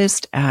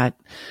playlist at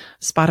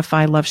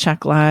Spotify Love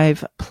Shack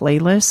Live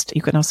playlist.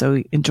 You can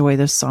also enjoy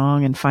this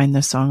song and find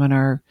this song on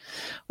our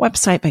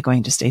website by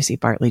going to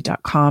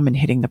staceybartley.com and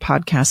hitting the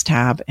podcast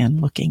tab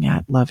and looking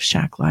at Love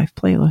Shack Live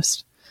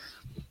playlist.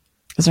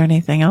 Is there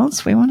anything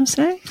else we want to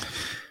say?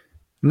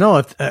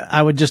 No,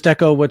 I would just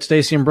echo what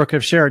Stacey and Brooke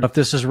have shared. If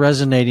this is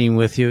resonating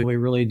with you, we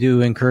really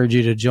do encourage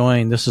you to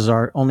join. This is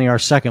only our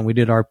second. We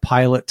did our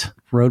pilot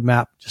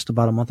roadmap just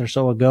about a month or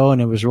so ago,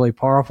 and it was really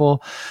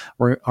powerful.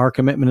 Our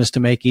commitment is to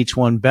make each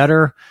one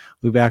better.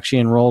 We've actually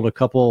enrolled a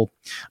couple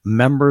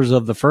members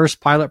of the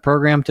first pilot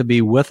program to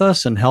be with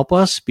us and help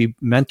us be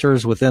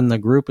mentors within the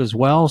group as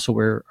well. So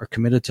we're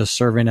committed to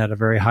serving at a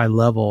very high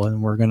level,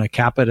 and we're going to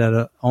cap it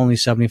at only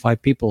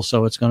 75 people.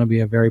 So it's going to be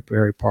a very,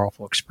 very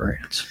powerful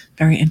experience.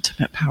 Very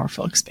intimate,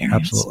 powerful experience.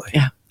 Absolutely.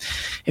 Yeah.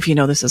 If you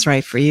know this is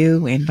right for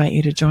you, we invite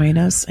you to join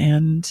us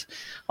and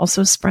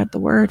also spread the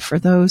word for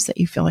those that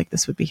you feel like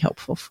this would be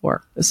helpful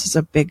for. This is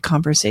a big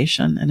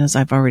conversation. And as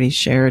I've already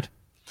shared,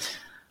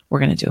 we're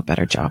going to do a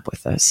better job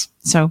with this.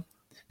 So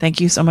thank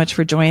you so much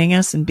for joining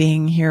us and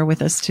being here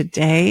with us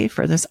today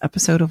for this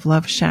episode of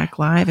Love Shack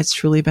Live. It's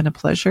truly been a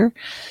pleasure.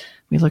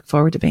 We look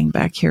forward to being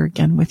back here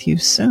again with you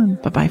soon.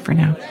 Bye-bye for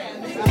now.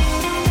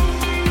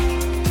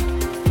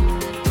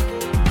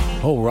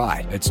 All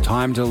right, it's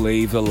time to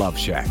leave the Love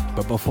Shack.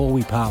 But before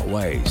we part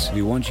ways,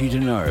 we want you to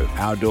know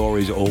our door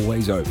is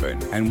always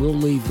open and we'll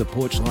leave the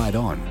porch light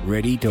on,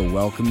 ready to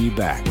welcome you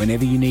back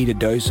whenever you need a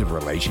dose of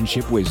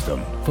relationship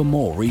wisdom. For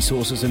more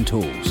resources and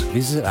tools,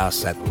 visit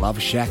us at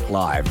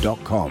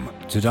loveshacklive.com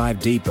to dive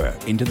deeper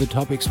into the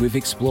topics we've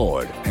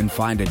explored and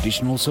find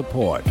additional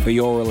support for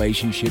your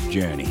relationship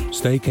journey.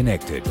 Stay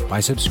connected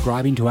by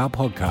subscribing to our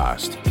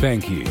podcast.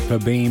 Thank you for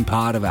being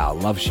part of our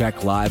Love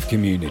Shack Live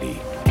community.